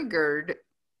triggered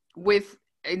with,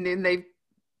 and then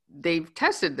they've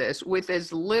tested this with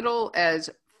as little as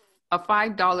a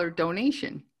 $5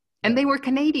 donation, and they were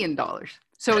Canadian dollars.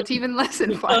 So it's even less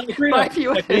than five US. My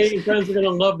Canadian friends are going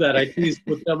to love that. I tease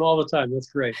with them all the time. That's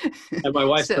great. And my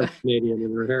wife's Canadian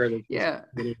in her heritage. Yeah.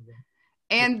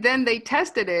 And then they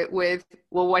tested it with,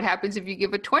 well, what happens if you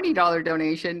give a $20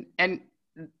 donation? And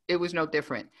it was no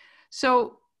different.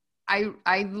 So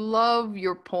I love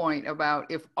your point about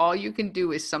if all you can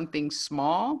do is something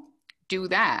small, do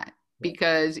that,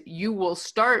 because you will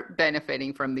start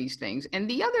benefiting from these things. And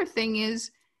the other thing is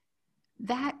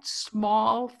that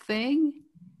small thing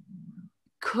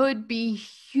could be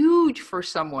huge for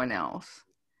someone else.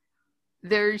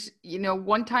 There's,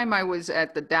 one time I was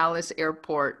at the Dallas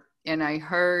airport and I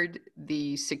heard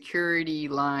the security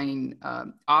line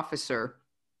officer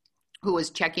who was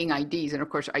checking IDs. And of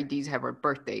course, IDs have a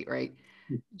birth date, right?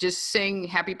 Just sing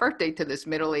happy birthday to this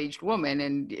middle-aged woman.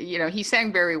 And, he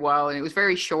sang very well and it was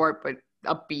very short, but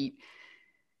upbeat.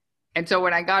 And so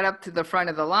when I got up to the front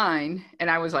of the line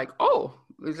and I was like, oh,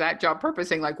 is that job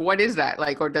purposing? Like, what is that?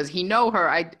 Like, or does he know her?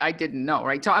 I didn't know,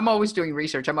 right? So I'm always doing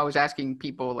research. I'm always asking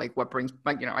people like what brings,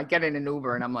 like, I get in an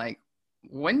Uber and I'm like,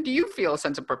 when do you feel a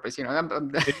sense of purpose? I'm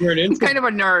kind of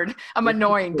a nerd. I'm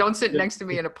annoying. Don't sit next to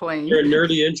me in a plane. You're a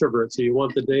nerdy introvert, so you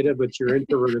want the data, but you're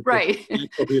introverted. Right.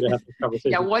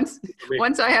 Yeah. Once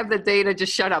I have the data,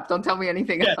 just shut up. Don't tell me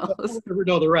anything else. I'll never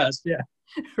know the rest. Yeah.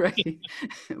 Right.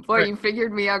 Boy, you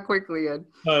figured me out quickly, Ed.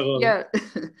 Yeah.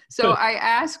 So I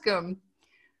asked him,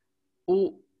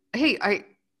 well, hey,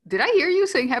 did I hear you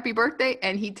saying happy birthday?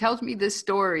 And he tells me this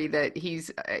story that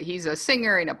he's a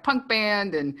singer in a punk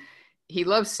band and he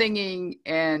loves singing.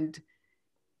 And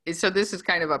so this is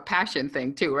kind of a passion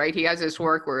thing too, right? He has this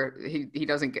work where he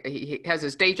has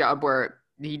his day job where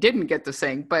he didn't get to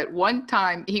sing. But one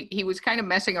time he was kind of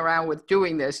messing around with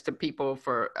doing this to people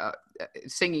for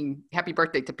singing happy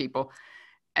birthday to people.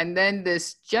 And then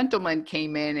this gentleman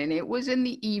came in and it was in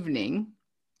the evening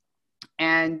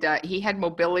and he had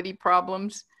mobility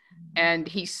problems and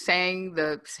he sang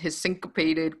his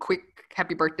syncopated quick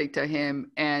happy birthday to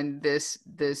him. And this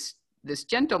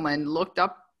gentleman looked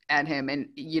up at him and,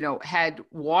 had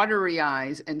watery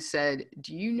eyes and said,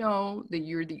 do you know that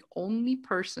you're the only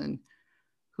person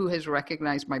who has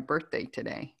recognized my birthday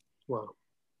today? Wow.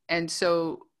 And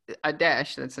so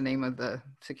Adesh, that's the name of the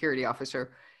security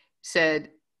officer,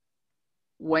 said,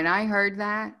 when I heard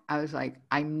that, I was like,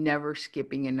 I'm never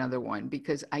skipping another one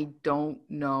because I don't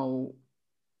know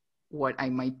what I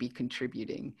might be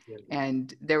contributing. Yeah.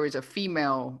 And there was a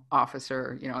female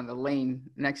officer, on the lane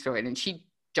next to it, and she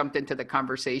jumped into the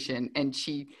conversation and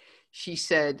she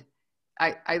said,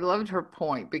 I loved her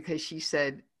point because she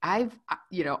said, I've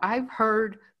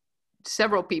heard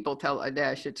several people tell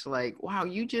Adesh, it's like, wow,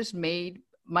 you just made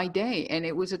my day. And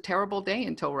it was a terrible day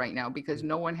until right now because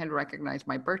no one had recognized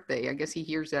my birthday. I guess he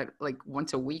hears that like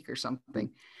once a week or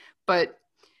something. But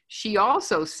she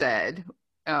also said,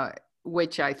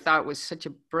 which I thought was such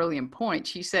a brilliant point.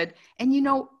 She said, and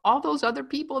all those other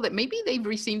people that maybe they've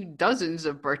received dozens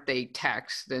of birthday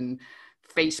texts and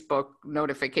Facebook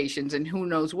notifications and who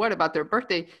knows what about their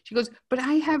birthday. She goes, but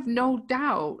I have no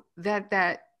doubt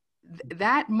that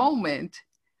moment,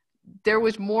 there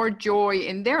was more joy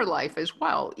in their life as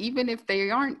well, even if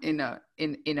they aren't in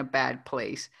a bad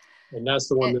place. And that's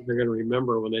the one that they're going to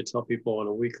remember when they tell people in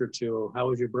a week or two, how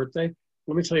was your birthday?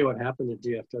 Let me tell you what happened at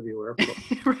DFW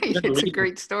Airport. Right. It's a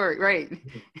great story. Right.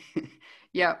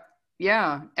 Yeah.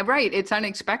 Yeah. Right. It's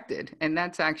unexpected. And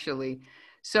that's actually,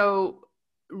 so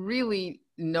really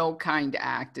no kind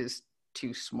act is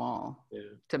too small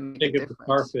to make a difference. The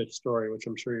starfish story, which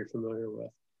I'm sure you're familiar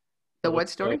with. The what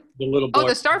story? The little boy. Oh,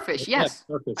 the starfish. Yes.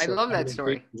 Yeah, starfish. I love that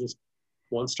story. Just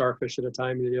one starfish at a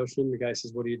time in the ocean. The guy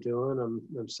says, what are you doing?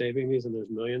 I'm saving these, and there's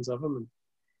millions of them.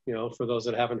 And, for those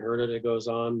that haven't heard it, it goes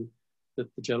on that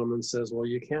the gentleman says, well,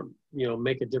 you can't,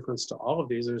 make a difference to all of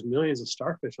these. There's millions of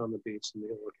starfish on the beach. And the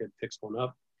little kid picks one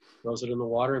up, throws it in the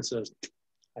water and says,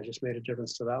 I just made a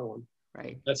difference to that one.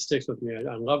 Right. That sticks with me.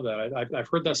 I love that. I've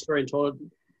heard that story and told it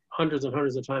hundreds and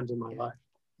hundreds of times in my life.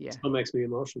 Yeah. It still makes me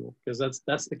emotional because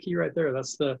that's the key right there.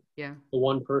 That's the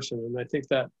one person. And I think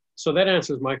so that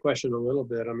answers my question a little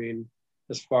bit. I mean,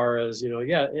 as far as, and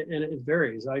it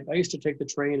varies. I used to take the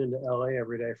train into LA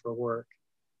every day for work.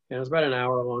 And it was about an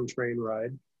hour-long train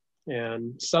ride.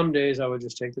 And some days I would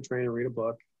just take the train and read a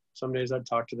book. Some days I'd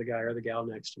talk to the guy or the gal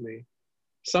next to me.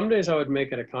 Some days I would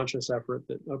make it a conscious effort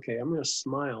that, okay, I'm going to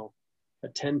smile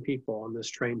at 10 people on this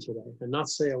train today and not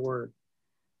say a word.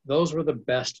 Those were the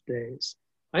best days.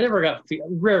 I never got,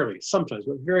 rarely, sometimes,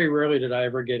 but very rarely did I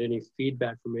ever get any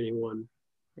feedback from anyone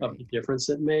of the difference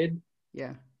it made.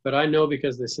 Yeah. But I know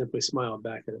because they simply smiled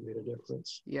back that it made a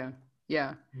difference. Yeah.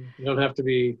 Yeah. You don't have to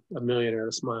be a millionaire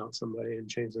to smile at somebody and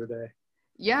change their day.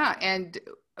 Yeah. And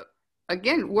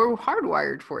again, we're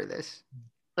hardwired for this.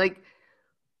 Like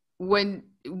when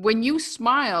you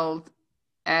smiled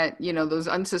at, you know, those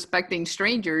unsuspecting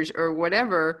strangers or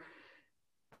whatever,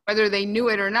 whether they knew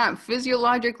it or not,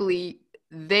 physiologically,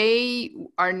 they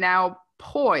are now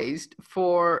poised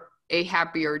for a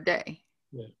happier day.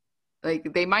 Yeah.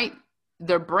 Like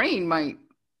their brain might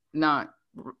not,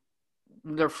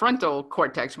 their frontal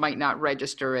cortex might not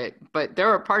register it, but there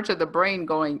are parts of the brain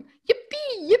going,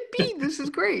 yippee, yippee, this is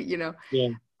great, you know. Yeah.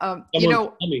 You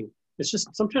know, It's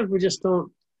just sometimes we just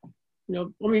don't, you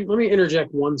know, let me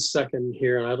interject 1 second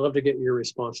here, and I'd love to get your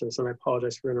response to this, and I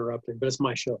apologize for interrupting, but it's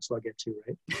my show, so I get to,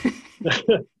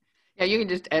 right? Yeah, you can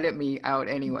just edit me out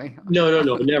anyway. No,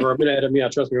 never. I'm going to edit me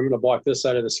out. Trust me, I'm going to block this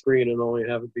side of the screen and only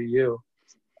have it be you.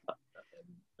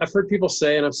 I've heard people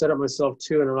say, and I've said it myself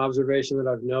too, and an observation that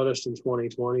I've noticed in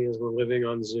 2020 as we're living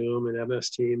on Zoom and MS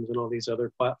Teams and all these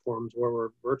other platforms where we're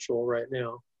virtual right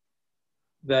now,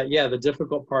 that, yeah, the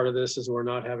difficult part of this is we're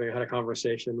not having had a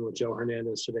conversation with Joe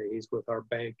Hernandez today. He's with our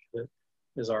bank that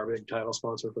is our big title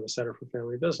sponsor for the Center for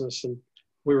Family Business. And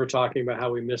we were talking about how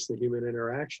we miss the human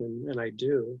interaction, and I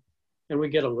do. And we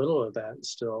get a little of that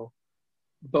still.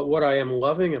 But what I am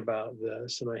loving about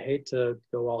this, and I hate to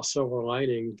go all silver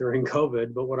lining during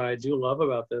COVID, but what I do love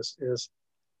about this is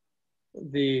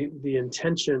the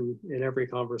intention in every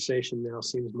conversation now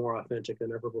seems more authentic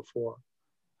than ever before.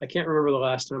 I can't remember the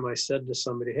last time I said to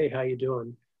somebody, hey, how you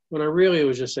doing? When I really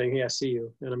was just saying, hey, I see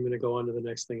you, and I'm going to go on to the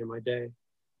next thing in my day.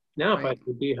 Now, right. If I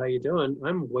could be, how you doing?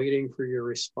 I'm waiting for your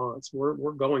response.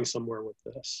 We're going somewhere with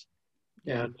this.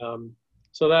 Yeah. And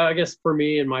so that, I guess, for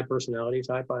me and my personality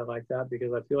type, I like that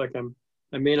because I feel like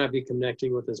I may not be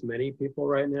connecting with as many people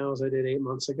right now as I did 8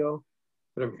 months ago,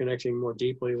 but I'm connecting more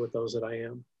deeply with those that I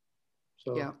am.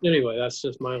 So yeah. Anyway, that's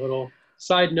just my little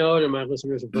side note, and my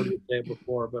listeners have heard me say it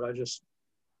before, but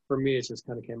for me, it just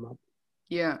kind of came up.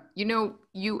 Yeah. You know,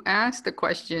 you asked the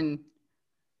question,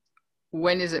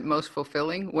 when is it most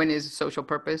fulfilling? When is social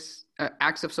purpose,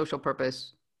 acts of social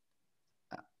purpose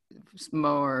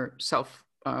more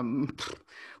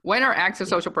when are acts of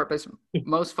social purpose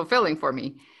most fulfilling for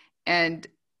me? And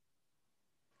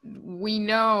we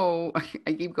know,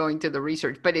 I keep going to the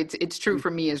research, but it's true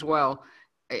for me as well.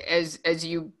 As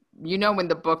you know, in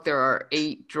the book, there are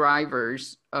 8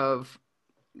 drivers of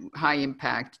high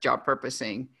impact job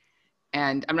purposing.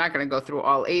 And I'm not going to go through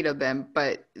all 8 of them,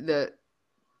 but the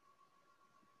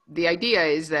idea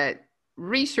is that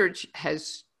research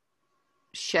has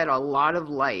shed a lot of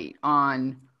light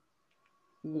on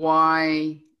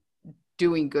why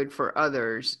doing good for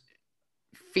others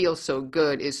feels so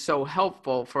good, is so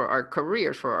helpful for our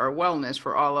careers, for our wellness,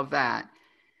 for all of that.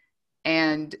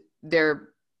 And they're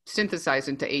synthesized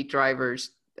into 8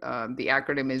 drivers. The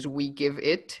acronym is We Give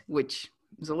It, which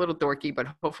is a little dorky, but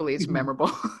hopefully it's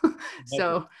memorable.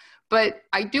 So, but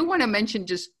I do want to mention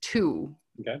just 2,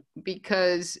 okay,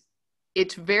 because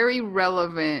it's very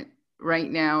relevant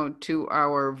right now to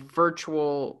our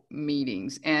virtual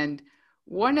meetings. And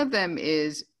one of them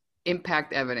is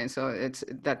impact evidence. So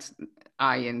that's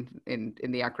I in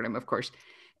the acronym, of course.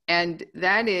 And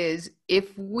that is,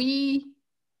 if we,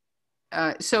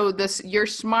 so your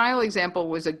smile example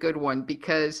was a good one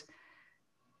because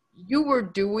you were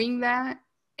doing that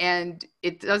and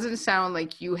it doesn't sound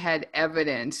like you had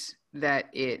evidence that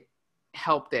it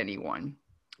helped anyone.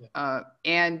 Yeah.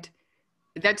 And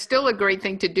that's still a great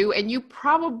thing to do. And you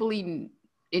probably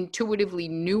intuitively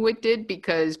knew it did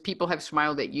because people have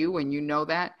smiled at you and you know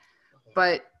that.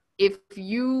 But if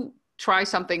you try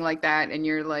something like that and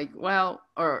you're like, well,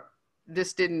 or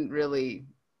this didn't really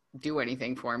do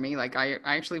anything for me. Like I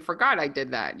actually forgot I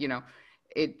did that. You know,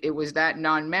 it was that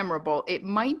non-memorable. It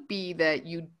might be that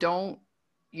you don't,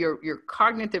 your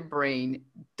cognitive brain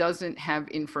doesn't have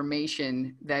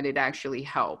information that it actually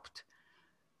helped.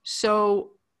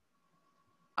 So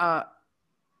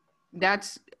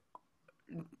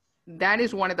that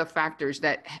is one of the factors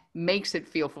that makes it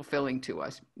feel fulfilling to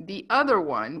us. The other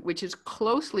one, which is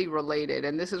closely related,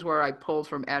 and this is where I pulled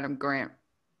from Adam Grant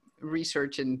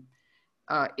research, and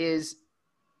is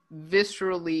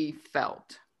viscerally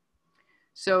felt.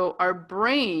 So our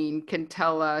brain can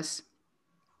tell us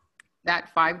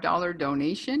that $5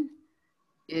 donation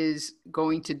is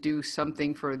going to do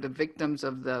something for the victims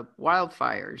of the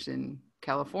wildfires in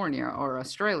California or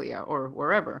Australia or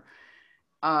wherever.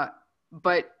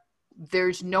 But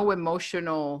there's no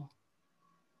emotional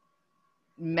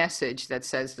message that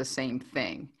says the same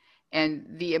thing. And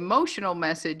the emotional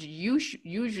message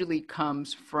usually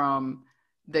comes from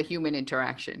the human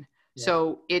interaction. Yeah.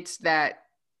 So it's that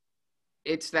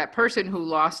person who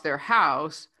lost their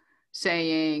house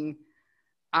saying,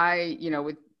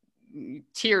 with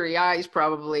teary eyes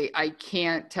probably, I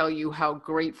can't tell you how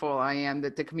grateful I am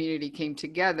that the community came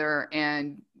together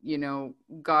and,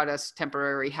 got us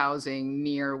temporary housing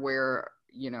near where,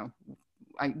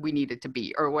 we needed to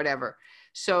be or whatever.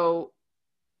 So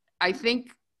I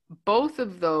think both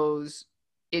of those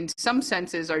in some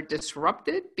senses are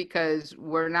disrupted because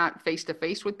we're not face to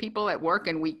face with people at work,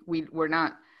 and we're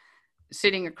not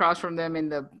sitting across from them in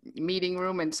the meeting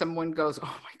room and someone goes,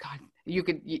 oh my God,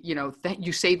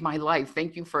 you saved my life.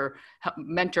 Thank you for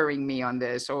mentoring me on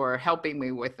this or helping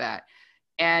me with that.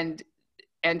 And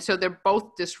so they're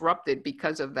both disrupted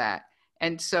because of that.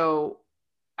 And so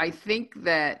I think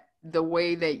that the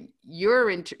way that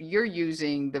you're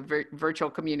using the virtual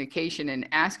communication and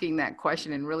asking that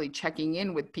question and really checking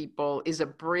in with people is a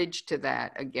bridge to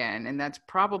that again. And that's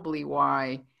probably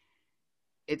why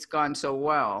it's gone so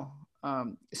well.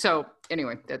 So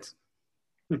anyway, that's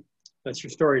your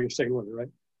story. You're sticking with it, right?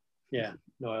 Yeah,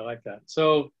 no, I like that.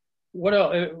 So what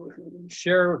else,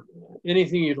 share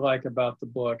anything you'd like about the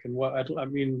book and what, I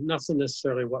mean, not so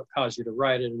necessarily what caused you to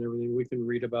write it and everything. We can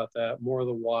read about that, more of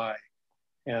the why.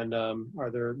 And are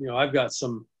there, I've got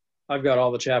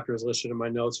all the chapters listed in my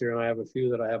notes here, and I have a few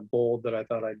that I have bold that I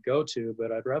thought I'd go to,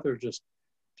 but I'd rather just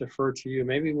defer to you.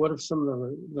 Maybe what have some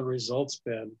of the results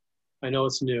been? I know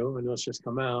it's new, I know it's just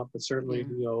come out, but certainly,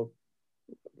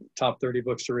 top 30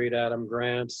 books to read, Adam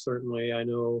Grant. Certainly, I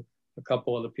know a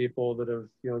couple of the people that have,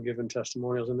 given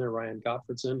testimonials in there. Ryan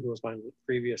Gottfredson, who was my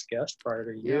previous guest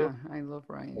prior to you. Yeah, I love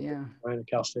Ryan. Yeah. Ryan at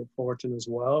Cal State Fullerton as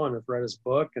well, and I've read his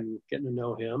book and getting to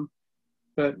know him.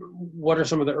 But what are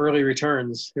some of the early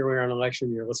returns? Here we are in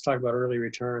election year. Let's talk about early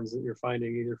returns that you're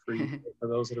finding either for you or for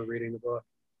those that are reading the book.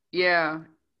 Yeah.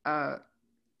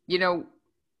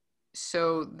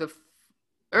 So the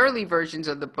early versions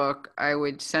of the book, I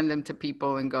would send them to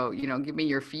people and go, give me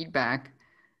your feedback.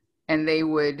 And they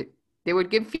would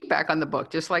give feedback on the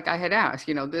book, just like I had asked,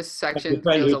 this section. Your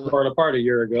friend who tore it apart a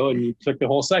year ago and you took the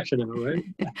whole section out, right?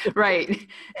 Right.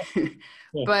 Yeah.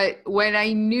 But when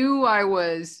I knew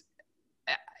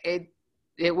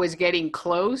it was getting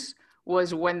close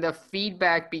was when the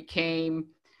feedback became,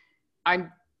 I'm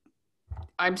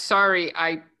sorry,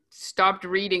 I stopped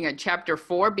reading at chapter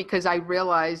 4 because I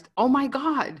realized, oh my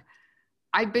God,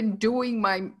 I've been doing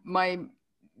my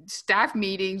staff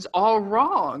meetings all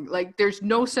wrong. Like there's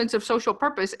no sense of social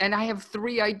purpose. And I have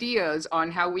 3 ideas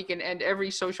on how we can end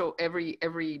every staff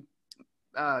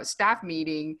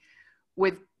meeting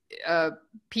with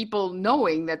people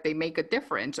knowing that they make a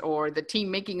difference, or the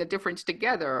team making a difference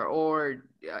together, or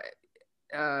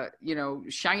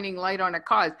shining light on a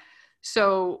cause.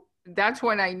 So that's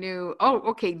when I knew, oh,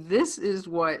 okay, this is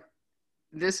what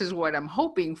I'm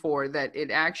hoping for, that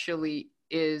it actually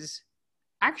is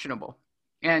actionable.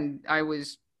 And I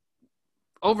was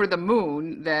over the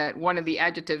moon that one of the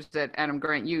adjectives that Adam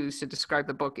Grant used to describe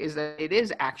the book is that it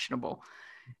is actionable.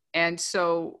 And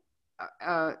so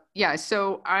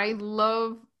so I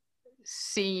love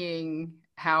seeing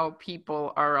how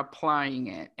people are applying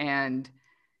it. And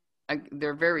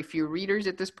there are very few readers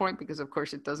at this point because, of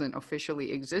course, it doesn't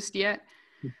officially exist yet.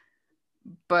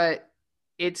 But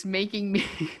it's making me,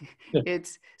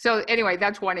 so anyway,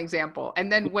 that's one example.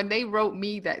 And then when they wrote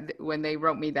me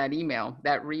that email,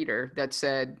 that reader that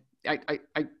said,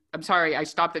 I'm sorry, I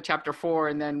stopped at chapter 4,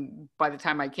 and then by the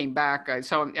time I came back, it's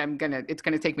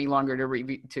gonna take me longer to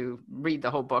read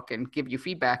the whole book and give you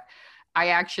feedback. I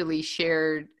actually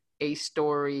shared a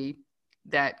story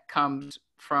that comes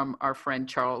from our friend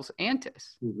Charles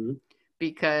Antis,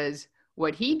 because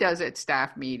what he does at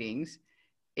staff meetings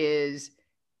is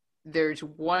there's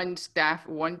one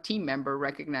team member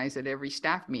recognized at every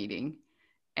staff meeting,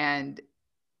 and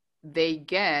they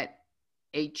get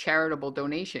a charitable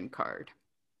donation card.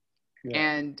 Yeah.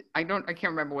 And I can't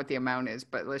remember what the amount is,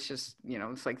 but let's just,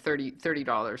 it's like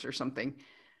 $30 or something.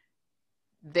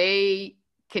 They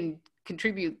can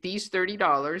contribute these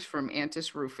 $30 from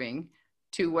Antis Roofing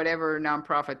to whatever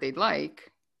nonprofit they'd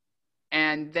like.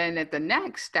 And then at the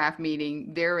next staff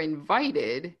meeting, they're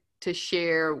invited to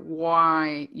share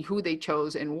who they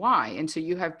chose and why. And so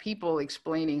you have people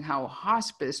explaining how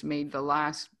hospice made the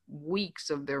last weeks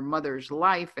of their mother's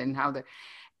life, and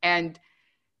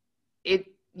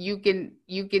you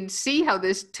can see how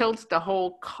this tilts the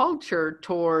whole culture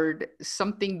toward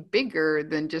something bigger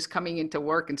than just coming into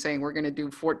work and saying, we're going to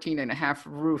do 14 and a half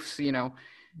roofs,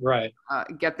 right.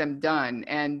 Get them done.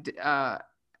 And I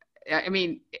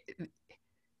mean,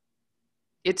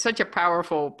 it's such a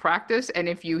powerful practice. And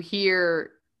if you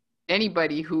hear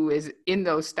anybody who is in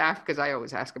those staff, because I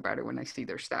always ask about it when I see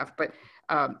their staff, but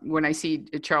when I see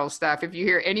Charles' staff, if you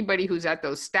hear anybody who's at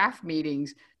those staff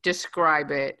meetings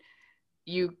describe it,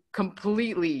 you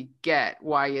completely get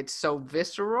why it's so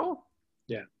visceral.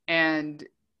 Yeah. And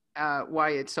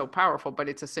why it's so powerful, but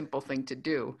it's a simple thing to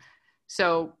do.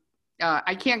 So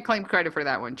I can't claim credit for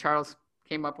that one. Charles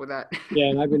came up with that. Yeah,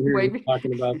 and I've been hearing him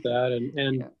talking about that,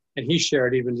 Yeah. and he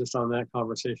shared even just on that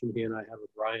conversation he and I had with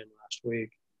Ryan last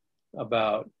week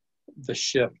about the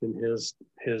shift in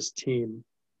his team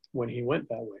when he went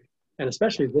that way, and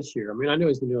especially this year. I mean, I know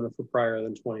he's been doing it for prior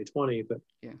than 2020, but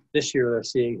this year they're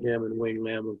seeing him and Wayne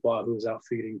Lamb of Blah, who's out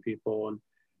feeding people. And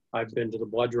I've been to the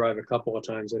blood drive a couple of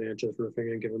times at Antis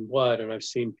Roofing and giving blood, and I've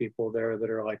seen people there that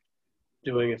are like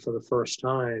doing it for the first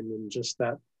time, and just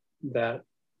that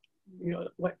you know,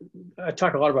 like, I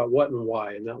talk a lot about what and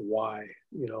why, and that why,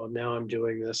 you know, now I'm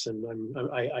doing this and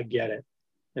I get it.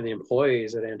 And the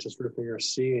employees at Antis Roofing are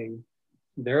seeing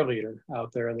their leader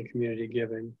out there in the community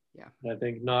giving. Yeah. And I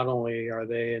think not only are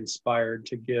they inspired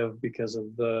to give because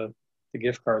of the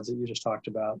gift cards that you just talked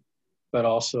about, but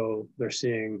also they're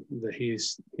seeing that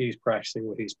he's practicing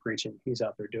what he's preaching. He's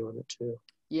out there doing it too.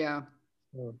 Yeah.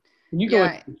 Can you go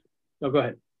ahead? Oh, go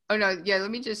ahead. Oh, no. Yeah.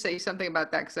 Let me just say something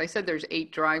about that. Cause I said there's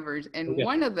 8 drivers and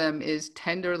one of them is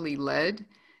tenderly led.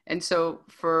 And so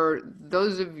for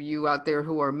those of you out there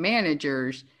who are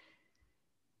managers,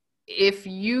 if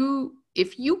you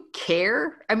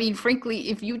care, I mean, frankly,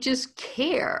 if you just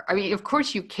care, I mean, of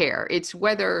course you care. It's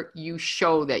whether you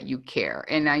show that you care.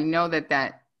 And I know that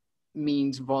that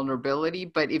means vulnerability,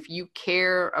 but if you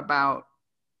care about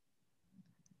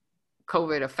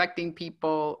COVID affecting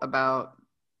people, about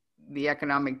the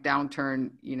economic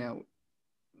downturn, you know,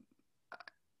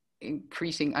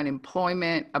 increasing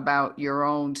unemployment, about your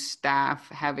own staff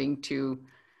having to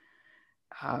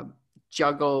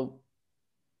juggle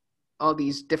all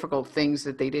these difficult things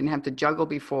that they didn't have to juggle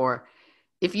before.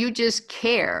 If you just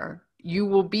care, you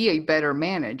will be a better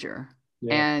manager.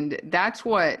 Yeah. And that's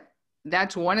one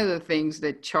of the things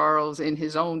that Charles, in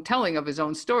his own telling of his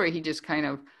own story, he just kind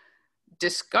of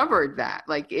discovered that,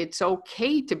 like, it's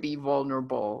okay to be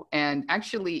vulnerable and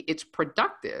actually it's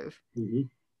productive. Mm-hmm.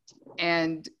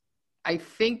 And I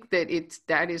think that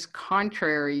that is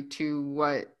contrary to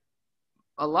what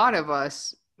a lot of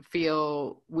us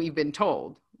feel we've been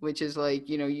told, which is like,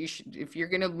 you know, you should, if you're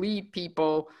going to lead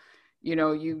people, you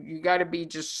know, you got to be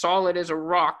just solid as a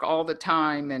rock all the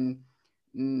time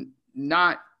and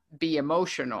not be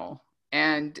emotional.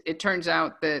 And it turns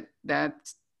out that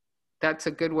that's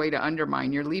a good way to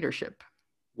undermine your leadership.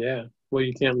 Yeah. Well,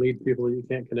 you can't lead people that you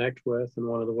can't connect with. And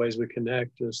one of the ways we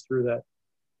connect is through that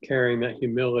caring, that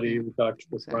humility. We talked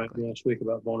with Brian last week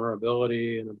about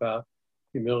vulnerability and about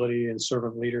humility and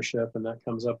servant leadership. And that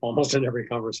comes up almost in every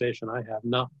conversation I have,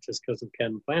 not just because of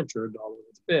Ken Blanchard, although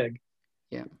it's big.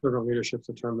 Yeah. Servant leadership's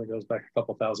a term that goes back a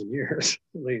couple thousand years,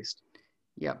 at least.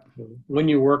 Yep. When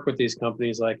you work with these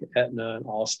companies like Aetna and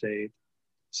Allstate,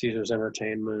 Caesars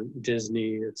Entertainment,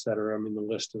 Disney, et cetera, I mean, the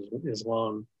list is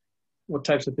long. What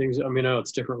types of things, I mean, I know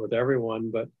it's different with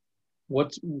everyone, but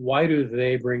why do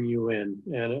they bring you in?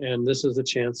 And this is a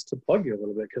chance to plug you a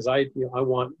little bit, because I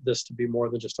want this to be more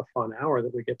than just a fun hour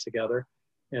that we get together,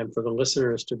 and for the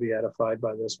listeners to be edified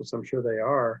by this, which I'm sure they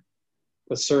are.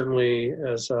 But certainly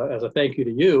as a thank you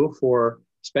to you for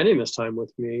spending this time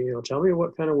with me, you know, tell me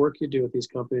what kind of work you do with these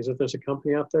companies. If there's a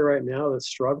company out there right now that's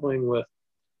struggling with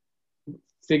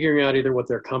figuring out either what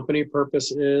their company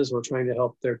purpose is or trying to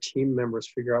help their team members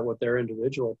figure out what their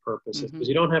individual purpose is. Because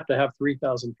you don't have to have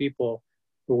 3,000 people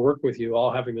who work with you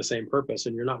all having the same purpose,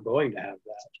 and you're not going to have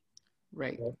that.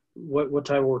 Right. What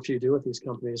type of work do you do with these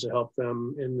companies to help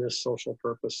them in this social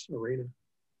purpose arena?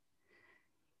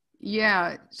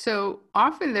 Yeah. So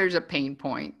often there's a pain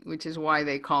point, which is why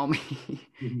they call me.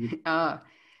 Mm-hmm.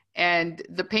 And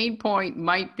the pain point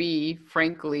might be,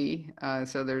 frankly,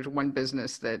 so there's one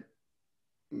business that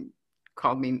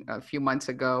called me a few months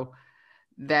ago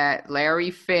that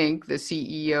Larry Fink, the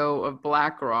CEO of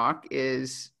BlackRock,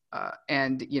 is,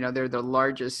 and you know, they're the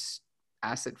largest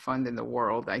asset fund in the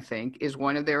world, I think, is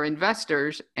one of their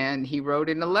investors. And he wrote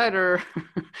in a letter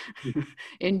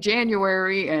in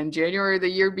January the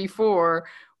year before,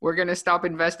 we're going to stop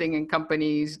investing in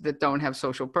companies that don't have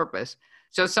social purpose.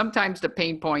 So sometimes the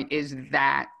pain point is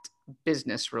that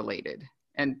business related.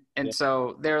 And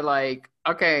so they're like,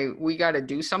 okay, we got to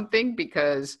do something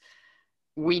because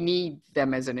we need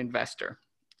them as an investor.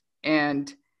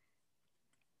 And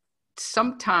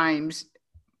sometimes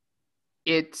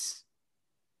it's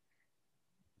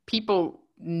people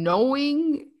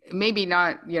knowing maybe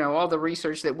not, all the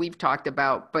research that we've talked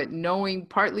about, but knowing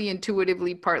partly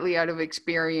intuitively, partly out of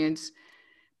experience,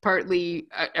 partly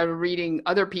reading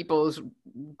other people's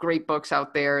great books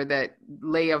out there that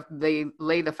they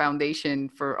lay the foundation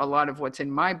for a lot of what's in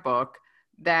my book,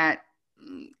 that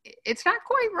it's not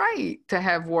quite right to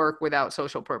have work without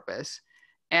social purpose.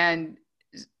 And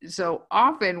so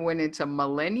often when it's a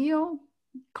millennial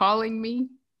calling me,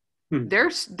 they're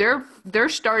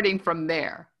starting from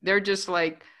there. They're just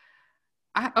like,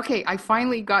 I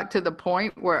finally got to the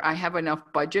point where I have enough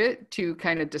budget to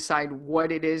kind of decide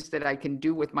what it is that I can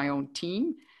do with my own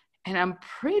team. And I'm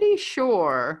pretty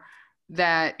sure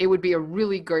that it would be a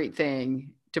really great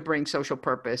thing to bring social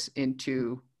purpose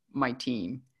into my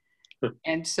team.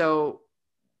 And so,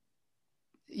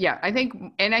 yeah, I think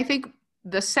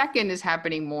the second is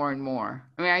happening more and more.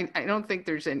 I mean, I don't think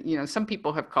there's some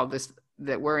people have called this,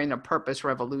 that we're in a purpose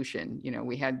revolution.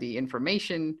 We had the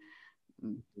information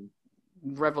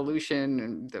revolution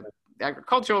and the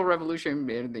agricultural revolution,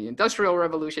 the industrial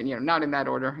revolution, not in that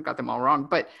order. I got them all wrong,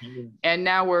 but, and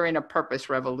now we're in a purpose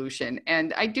revolution.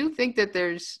 And I do think that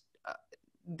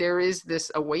there is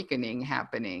this awakening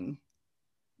happening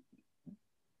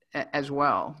as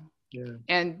well. Yeah.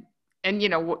 And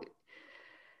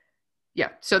yeah.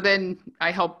 So then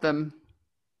I help them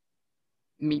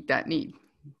meet that need,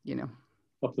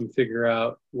 Help them figure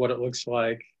out what it looks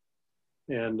like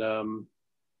and,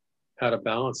 how to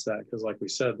balance that, because like we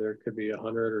said, there could be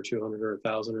 100 or 200 or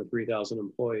 1,000 or 3,000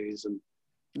 employees, and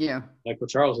like what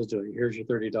Charles is doing, here's your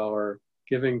 $30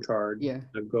 giving card. Yeah.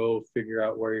 Now go figure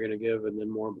out where you're going to give, and then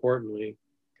more importantly,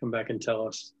 come back and tell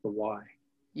us the why.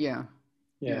 Yeah.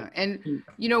 And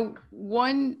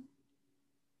one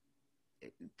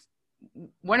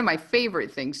of my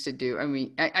favorite things to do, I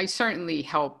mean, I certainly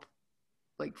help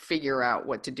like figure out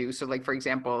what to do. So like, for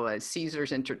example,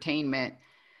 Caesars Entertainment,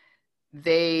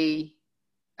 they're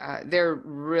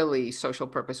really social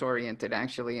purpose oriented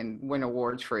actually, and win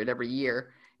awards for it every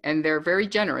year. And they're very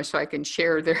generous, so I can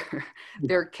share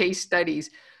their case studies.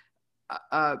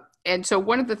 And so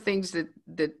one of the things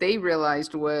that they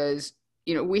realized was,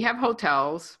 we have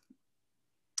hotels,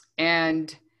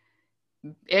 and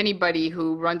anybody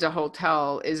who runs a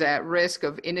hotel is at risk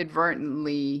of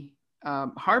inadvertently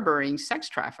harboring sex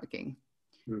trafficking.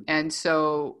 And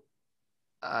so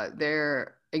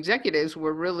their executives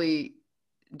were really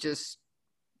just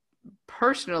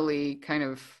personally kind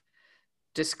of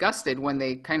disgusted when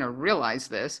they kind of realized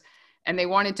this, and they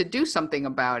wanted to do something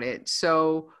about it.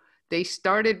 So they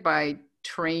started by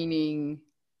training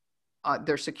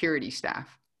their security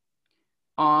staff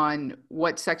on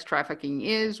what sex trafficking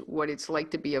is, what it's like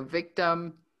to be a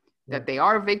victim, that they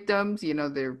are victims.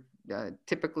 They're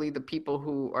typically the people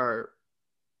who are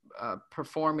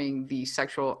performing the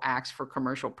sexual acts for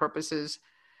commercial purposes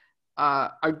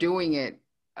are doing it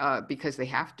because they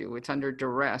have to. It's under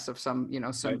duress of some,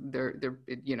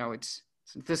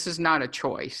 this is not a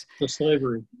choice. It's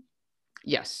slavery.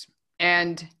 Yes.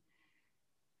 And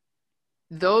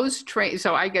those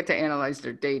so I get to analyze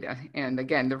their data. And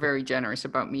again, they're very generous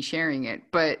about me sharing it.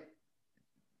 But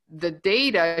the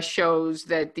data shows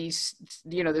that these,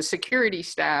 the security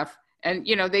staff, and,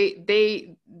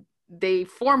 they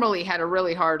formally had a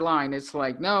really hard line. It's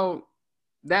like, no,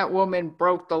 that woman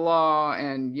broke the law,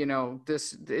 and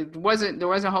there wasn't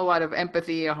a whole lot of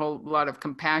empathy, a whole lot of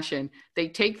compassion. They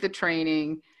take the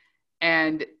training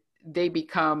and they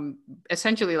become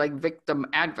essentially like victim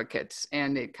advocates,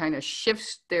 and it kind of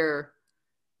shifts their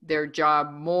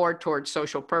job more towards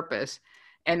social purpose.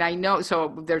 And I know,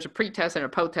 so there's a pre-test and a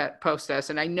post-test,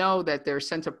 and I know that their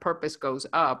sense of purpose goes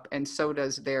up, and so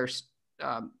does their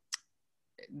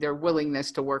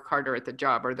willingness to work harder at the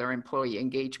job, or their employee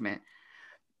engagement.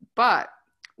 But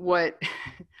what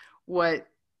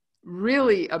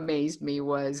really amazed me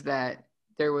was that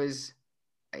there was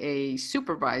a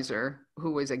supervisor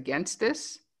who was against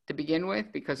this to begin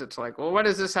with, because it's like, well, what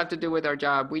does this have to do with our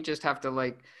job? We just have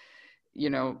to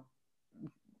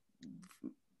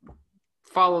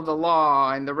follow the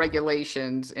law and the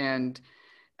regulations, and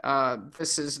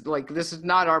this is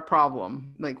not our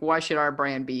problem. Like, why should our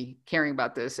brand be caring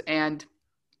about this? And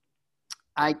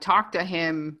I talked to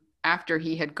him after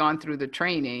he had gone through the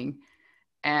training,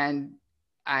 and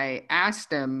I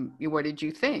asked him, what did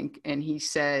you think? And he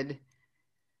said,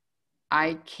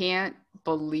 I can't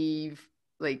believe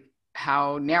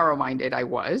how narrow-minded I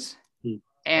was.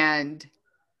 And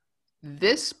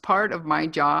this part of my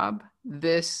job,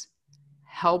 this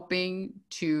helping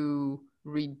to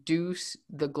reduce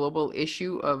the global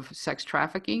issue of sex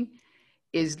trafficking,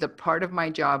 is the part of my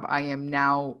job I am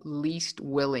now least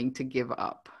willing to give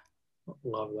up.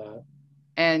 Love that.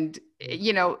 And,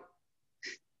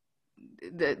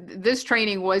 this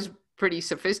training was pretty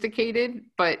sophisticated,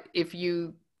 but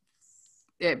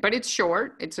but it's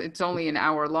short. It's only an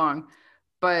hour long.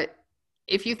 But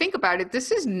if you think about it,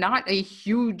 this is not a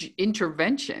huge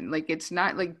intervention. Like, it's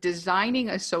not like designing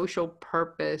a social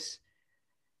purpose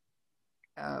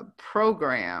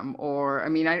program, or, I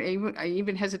mean, I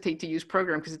even hesitate to use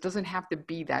program because it doesn't have to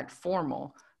be that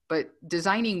formal, but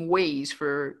designing ways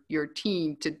for your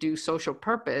team to do social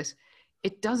purpose,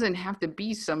 it doesn't have to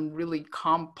be some really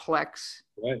complex,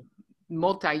 Right.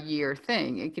 multi-year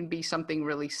thing. It can be something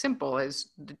really simple, as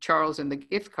the Charles and the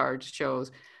gift cards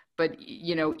shows. But,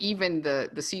 you know, even the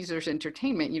Caesars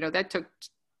Entertainment, you know, that took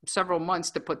several months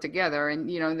to put together.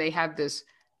 And, you know, they have this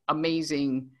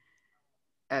amazing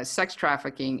sex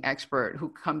trafficking expert who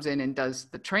comes in and does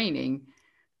the training.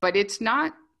 But it's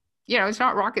not, you know, it's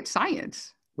not rocket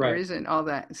science. Right. There isn't all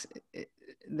that.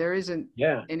 There isn't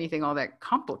anything all that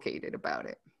complicated about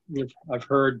it. I've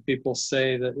heard people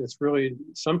say that it's really,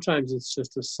 sometimes it's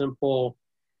just a simple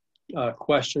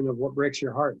question of what breaks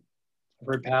your heart. I've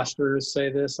heard pastors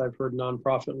say this. I've heard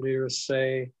nonprofit leaders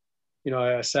say, you know,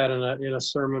 I sat in a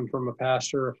sermon from a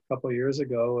pastor a couple of years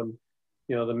ago, and,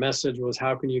 you know, the message was,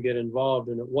 how can you get involved?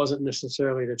 And it wasn't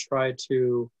necessarily to try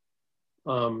to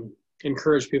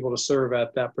encourage people to serve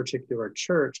at that particular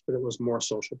church, but it was more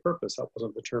social purpose. That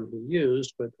wasn't the term he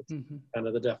used, but that's kind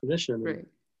of the definition. Right.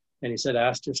 And he said,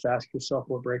 just ask yourself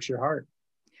what breaks your heart.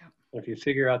 Yeah. And if you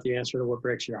figure out the answer to what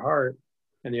breaks your heart,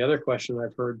 and the other question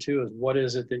I've heard too is, what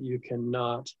is it that you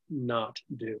cannot not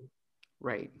do?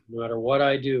 Right. No matter what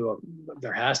I do,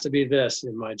 there has to be this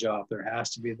in my job. There has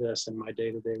to be this in my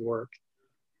day-to-day work.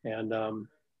 And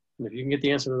if you can get the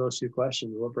answer to those two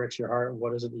questions, what breaks your heart and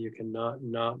what is it that you cannot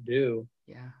not do?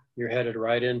 Yeah. You're headed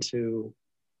right into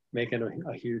making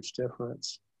a huge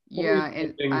difference. Yeah,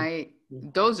 and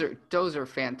those are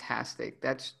fantastic.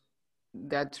 That's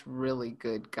really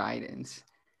good guidance.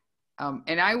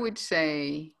 And I would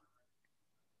say,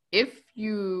 if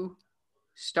you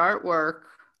start work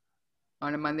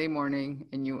on a Monday morning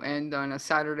and you end on a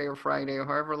Saturday or Friday or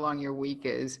however long your week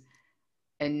is,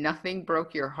 and nothing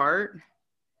broke your heart,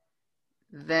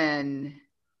 then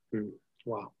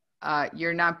wow,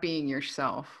 you're not being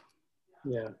yourself.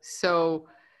 Yeah. So,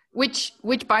 which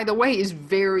by the way is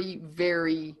very,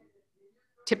 very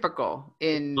typical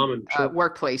in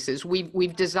workplaces.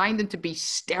 We've designed them to be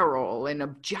sterile and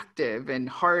objective and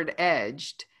hard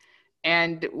edged,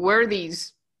 and we're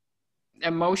these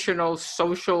emotional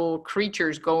social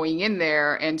creatures going in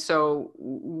there, and so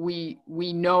we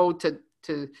know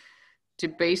to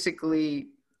basically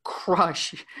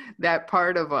crush that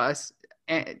part of us,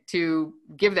 to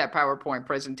give that PowerPoint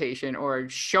presentation or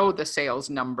show the sales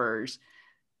numbers,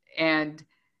 and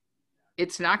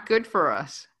it's not good for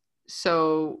us.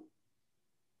 So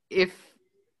if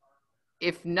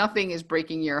nothing is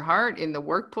breaking your heart in the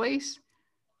workplace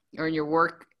or in your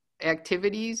work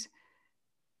activities,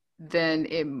 then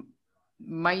it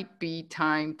might be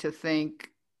time to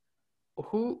think,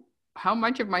 how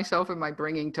much of myself am I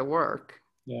bringing to work?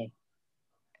 Yeah.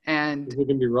 And we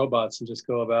can be robots and just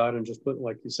go about and just put,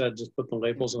 like you said, just put the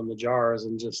labels on the jars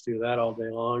and just do that all day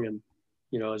long. And,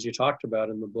 you know, as you talked about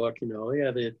in the book, you know,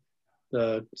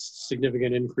 the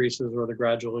significant increases or the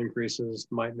gradual increases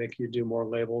might make you do more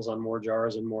labels on more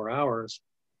jars and more hours.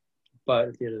 But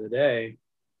at the end of the day,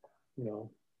 you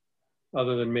know,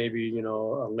 other than maybe, you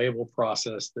know, a label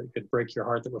process that could break your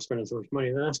heart that we're spending so much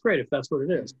money, then that's great if that's what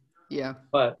it is. Yeah.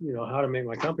 But, you know, how to make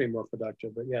my company more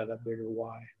productive. But yeah, that bigger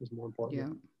why is more important.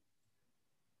 Yeah.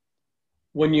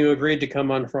 When you agreed to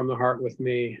come on From the Heart with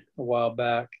me a while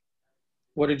back,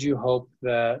 what did you hope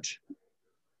that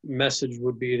message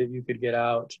would be that you could get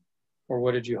out? Or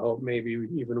what did you hope maybe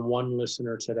even one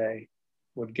listener today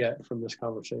would get from this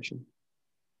conversation?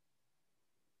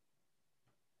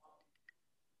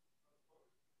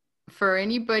 For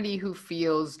anybody who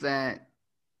feels that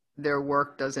their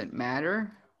work doesn't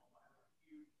matter,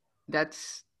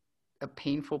 that's a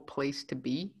painful place to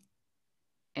be.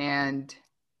 And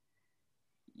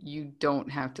you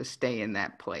don't have to stay in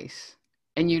that place.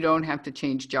 And you don't have to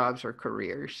change jobs or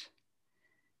careers.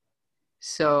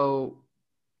 So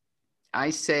I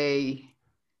say,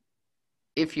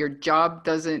 if your job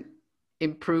doesn't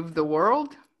improve the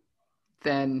world,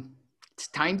 then it's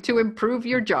time to improve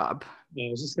your job. Yeah,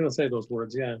 I was just going to say those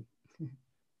words. Yeah.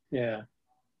 Yeah.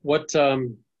 What's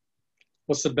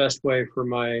the best way for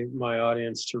my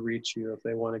audience to reach you if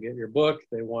they want to get your book,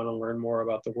 they want to learn more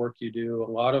about the work you do?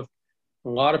 A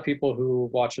lot of people who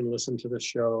watch and listen to the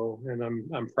show, and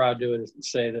I'm proud to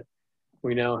say that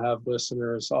we now have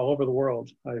listeners all over the world.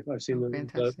 I've seen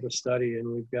the study,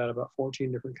 and we've got about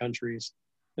 14 different countries.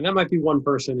 And that might be one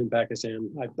person in Pakistan.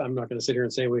 I'm not going to sit here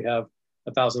and say we have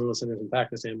 1,000 listeners in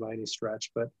Pakistan by any stretch,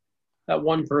 but that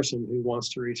one person who wants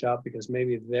to reach out because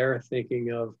maybe they're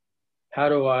thinking of, how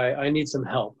do I need some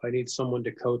help. I need someone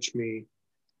to coach me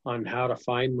on how to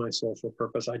find my social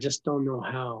purpose. I just don't know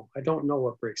how. I don't know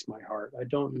what breaks my heart. I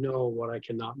don't know what I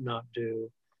cannot not do.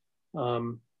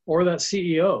 Or that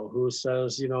CEO who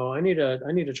says, you know, I need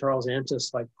a Charles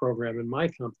Antis like program in my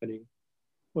company.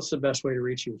 What's the best way to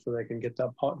reach you so they can get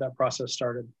that process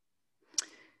started?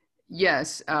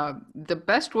 Yes, the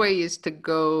best way is to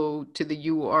go to the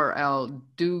URL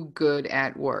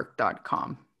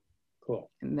dogoodatwork.com. Cool.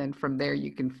 And then from there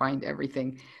you can find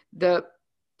everything.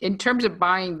 In terms of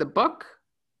buying the book,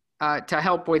 to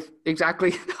help with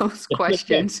exactly those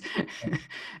questions,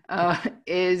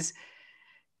 it's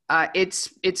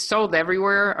sold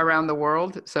everywhere around the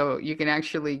world. So you can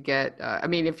actually get, I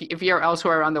mean, if you're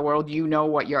elsewhere around the world, you know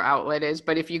what your outlet is.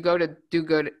 But if you go to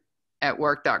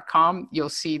dogoodatwork.com, you'll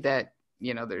see that,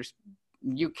 you know, there's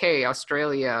UK,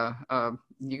 Australia,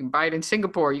 you can buy it in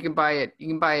Singapore, you can buy it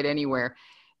anywhere.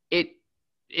 It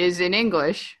is in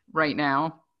English right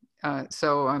now.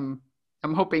 So I'm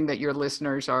hoping that your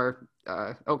listeners are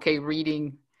okay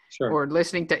reading or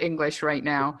listening to English right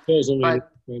now. But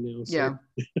yeah,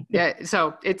 yeah.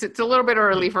 So it's a little bit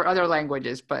early for other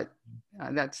languages, but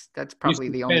that's probably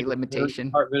the only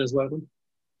limitation. Part Venezuelan?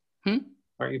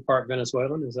 Aren't you part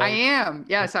Venezuelan? Is that? I am.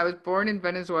 Yes, I was born in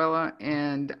Venezuela,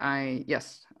 and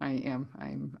yes, I am.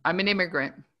 I'm an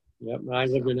immigrant. Yep, I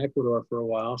lived in Ecuador for a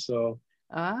while, so.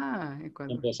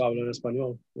 Ecuador. Ambos hablan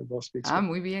español. We both speak Spanish.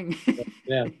 Muy bien.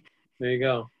 Yeah, there you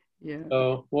go. Yeah.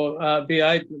 So, well, B,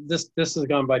 this has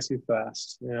gone by too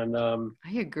fast, and I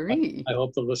agree. I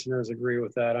hope the listeners agree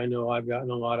with that. I know I've gotten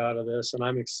a lot out of this, and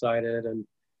I'm excited,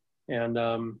 and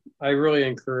I really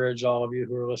encourage all of you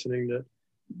who are listening to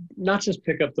not just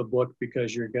pick up the book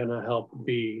because you're going to help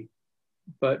B,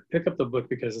 but pick up the book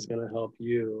because it's going to help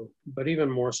you. But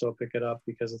even more so, pick it up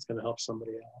because it's going to help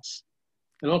somebody else.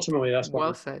 And ultimately, that's what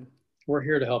well said. We're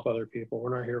here to help other people.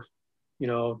 We're not here. You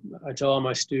know, I tell all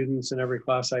my students in every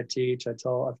class I teach, I've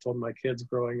told my kids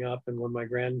growing up, and when my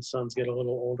grandsons get a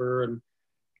little older and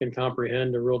can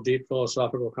comprehend a real deep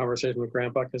philosophical conversation with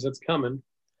grandpa, because it's coming.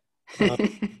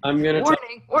 I'm going to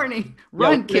warning,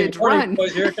 run, kids, run.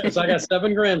 Because I got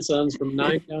 7 grandsons from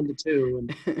 9 down to 2.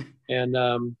 And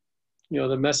you know,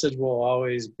 the message will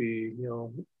always be, you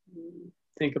know,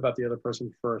 think about the other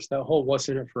person first. That whole what's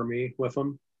in it for me with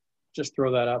them, just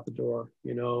throw that out the door.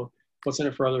 You know, what's in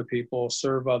it for other people,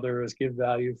 serve others, give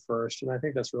value first. And I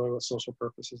think that's really what social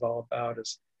purpose is all about,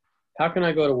 is how can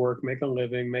I go to work, make a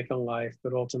living, make a life,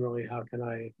 but ultimately how can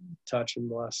I touch and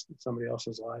bless somebody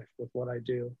else's life with what I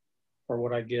do or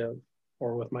what I give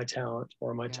or with my talent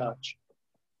or my touch.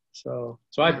 So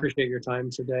I appreciate your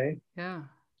time today. Yeah.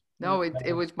 No,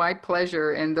 it was my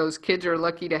pleasure. And those kids are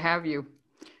lucky to have you.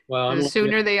 Well, the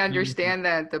sooner they understand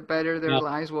that, the better their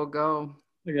lives will go.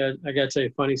 I got to tell you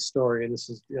a funny story, and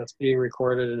it's being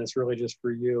recorded, and it's really just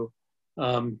for you.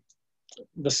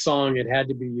 The song "It Had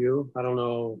to Be You." I don't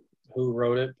know who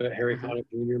wrote it, but Harry Connick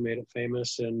Jr. made it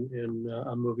famous in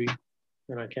a movie,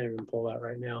 and I can't even pull that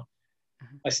right now.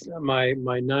 My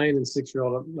 9 and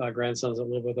 6-year-old grandsons that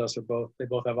live with us both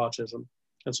have autism,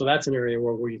 and so that's an area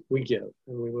where we give,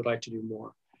 and we would like to do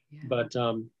more. Yeah. But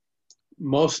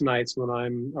most nights when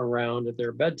I'm around at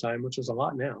their bedtime, which is a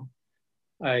lot now,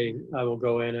 I will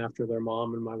go in after their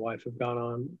mom and my wife have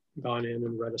gone in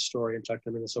and read a story and tucked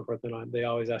them in and so forth. And they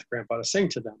always ask Grandpa to sing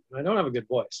to them. And I don't have a good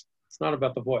voice. It's not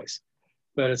about the voice,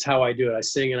 but it's how I do it. I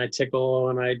sing and I tickle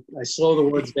and I slow the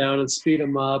words down and speed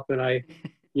them up. And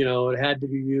you know, it had to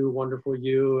be you, wonderful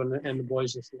you. And the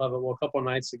boys just love it. Well, a couple of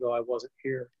nights ago, I wasn't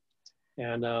here.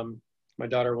 And my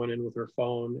daughter went in with her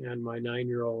phone, and my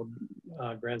 9-year-old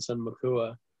grandson,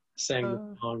 Makua, sang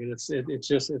the song. And it's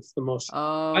the most,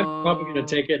 I'm probably going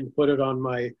to take it and put it on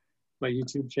my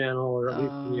YouTube channel, or at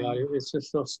least in the audio. It's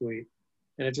just so sweet.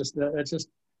 And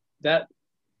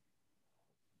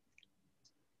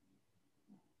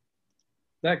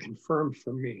that confirmed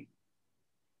for me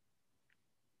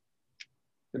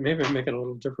that maybe I'm making a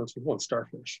little difference with one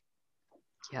starfish.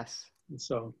 Yes. And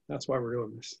so that's why we're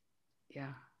doing this.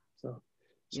 Yeah. So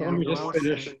let me just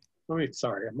finish.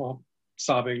 Sorry, I'm all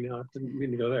sobbing now. I didn't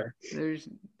mean to go there. There's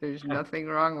nothing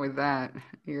wrong with that.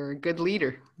 You're a good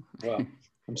leader. Well,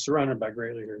 I'm surrounded by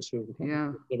great leaders who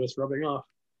live us rubbing off.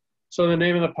 So the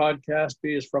name of the podcast,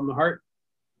 B, is From the Heart.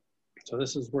 So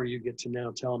this is where you get to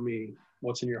now tell me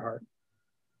what's in your heart.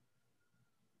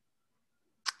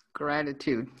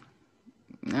 Gratitude.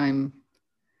 I'm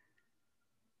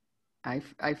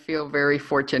I feel very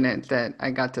fortunate that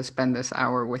I got to spend this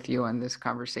hour with you on this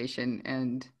conversation,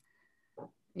 and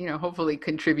hopefully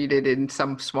contributed in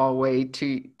some small way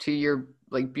to your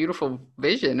like beautiful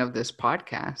vision of this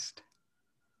podcast.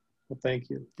 Well, thank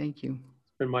you. Thank you.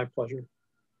 It's been my pleasure.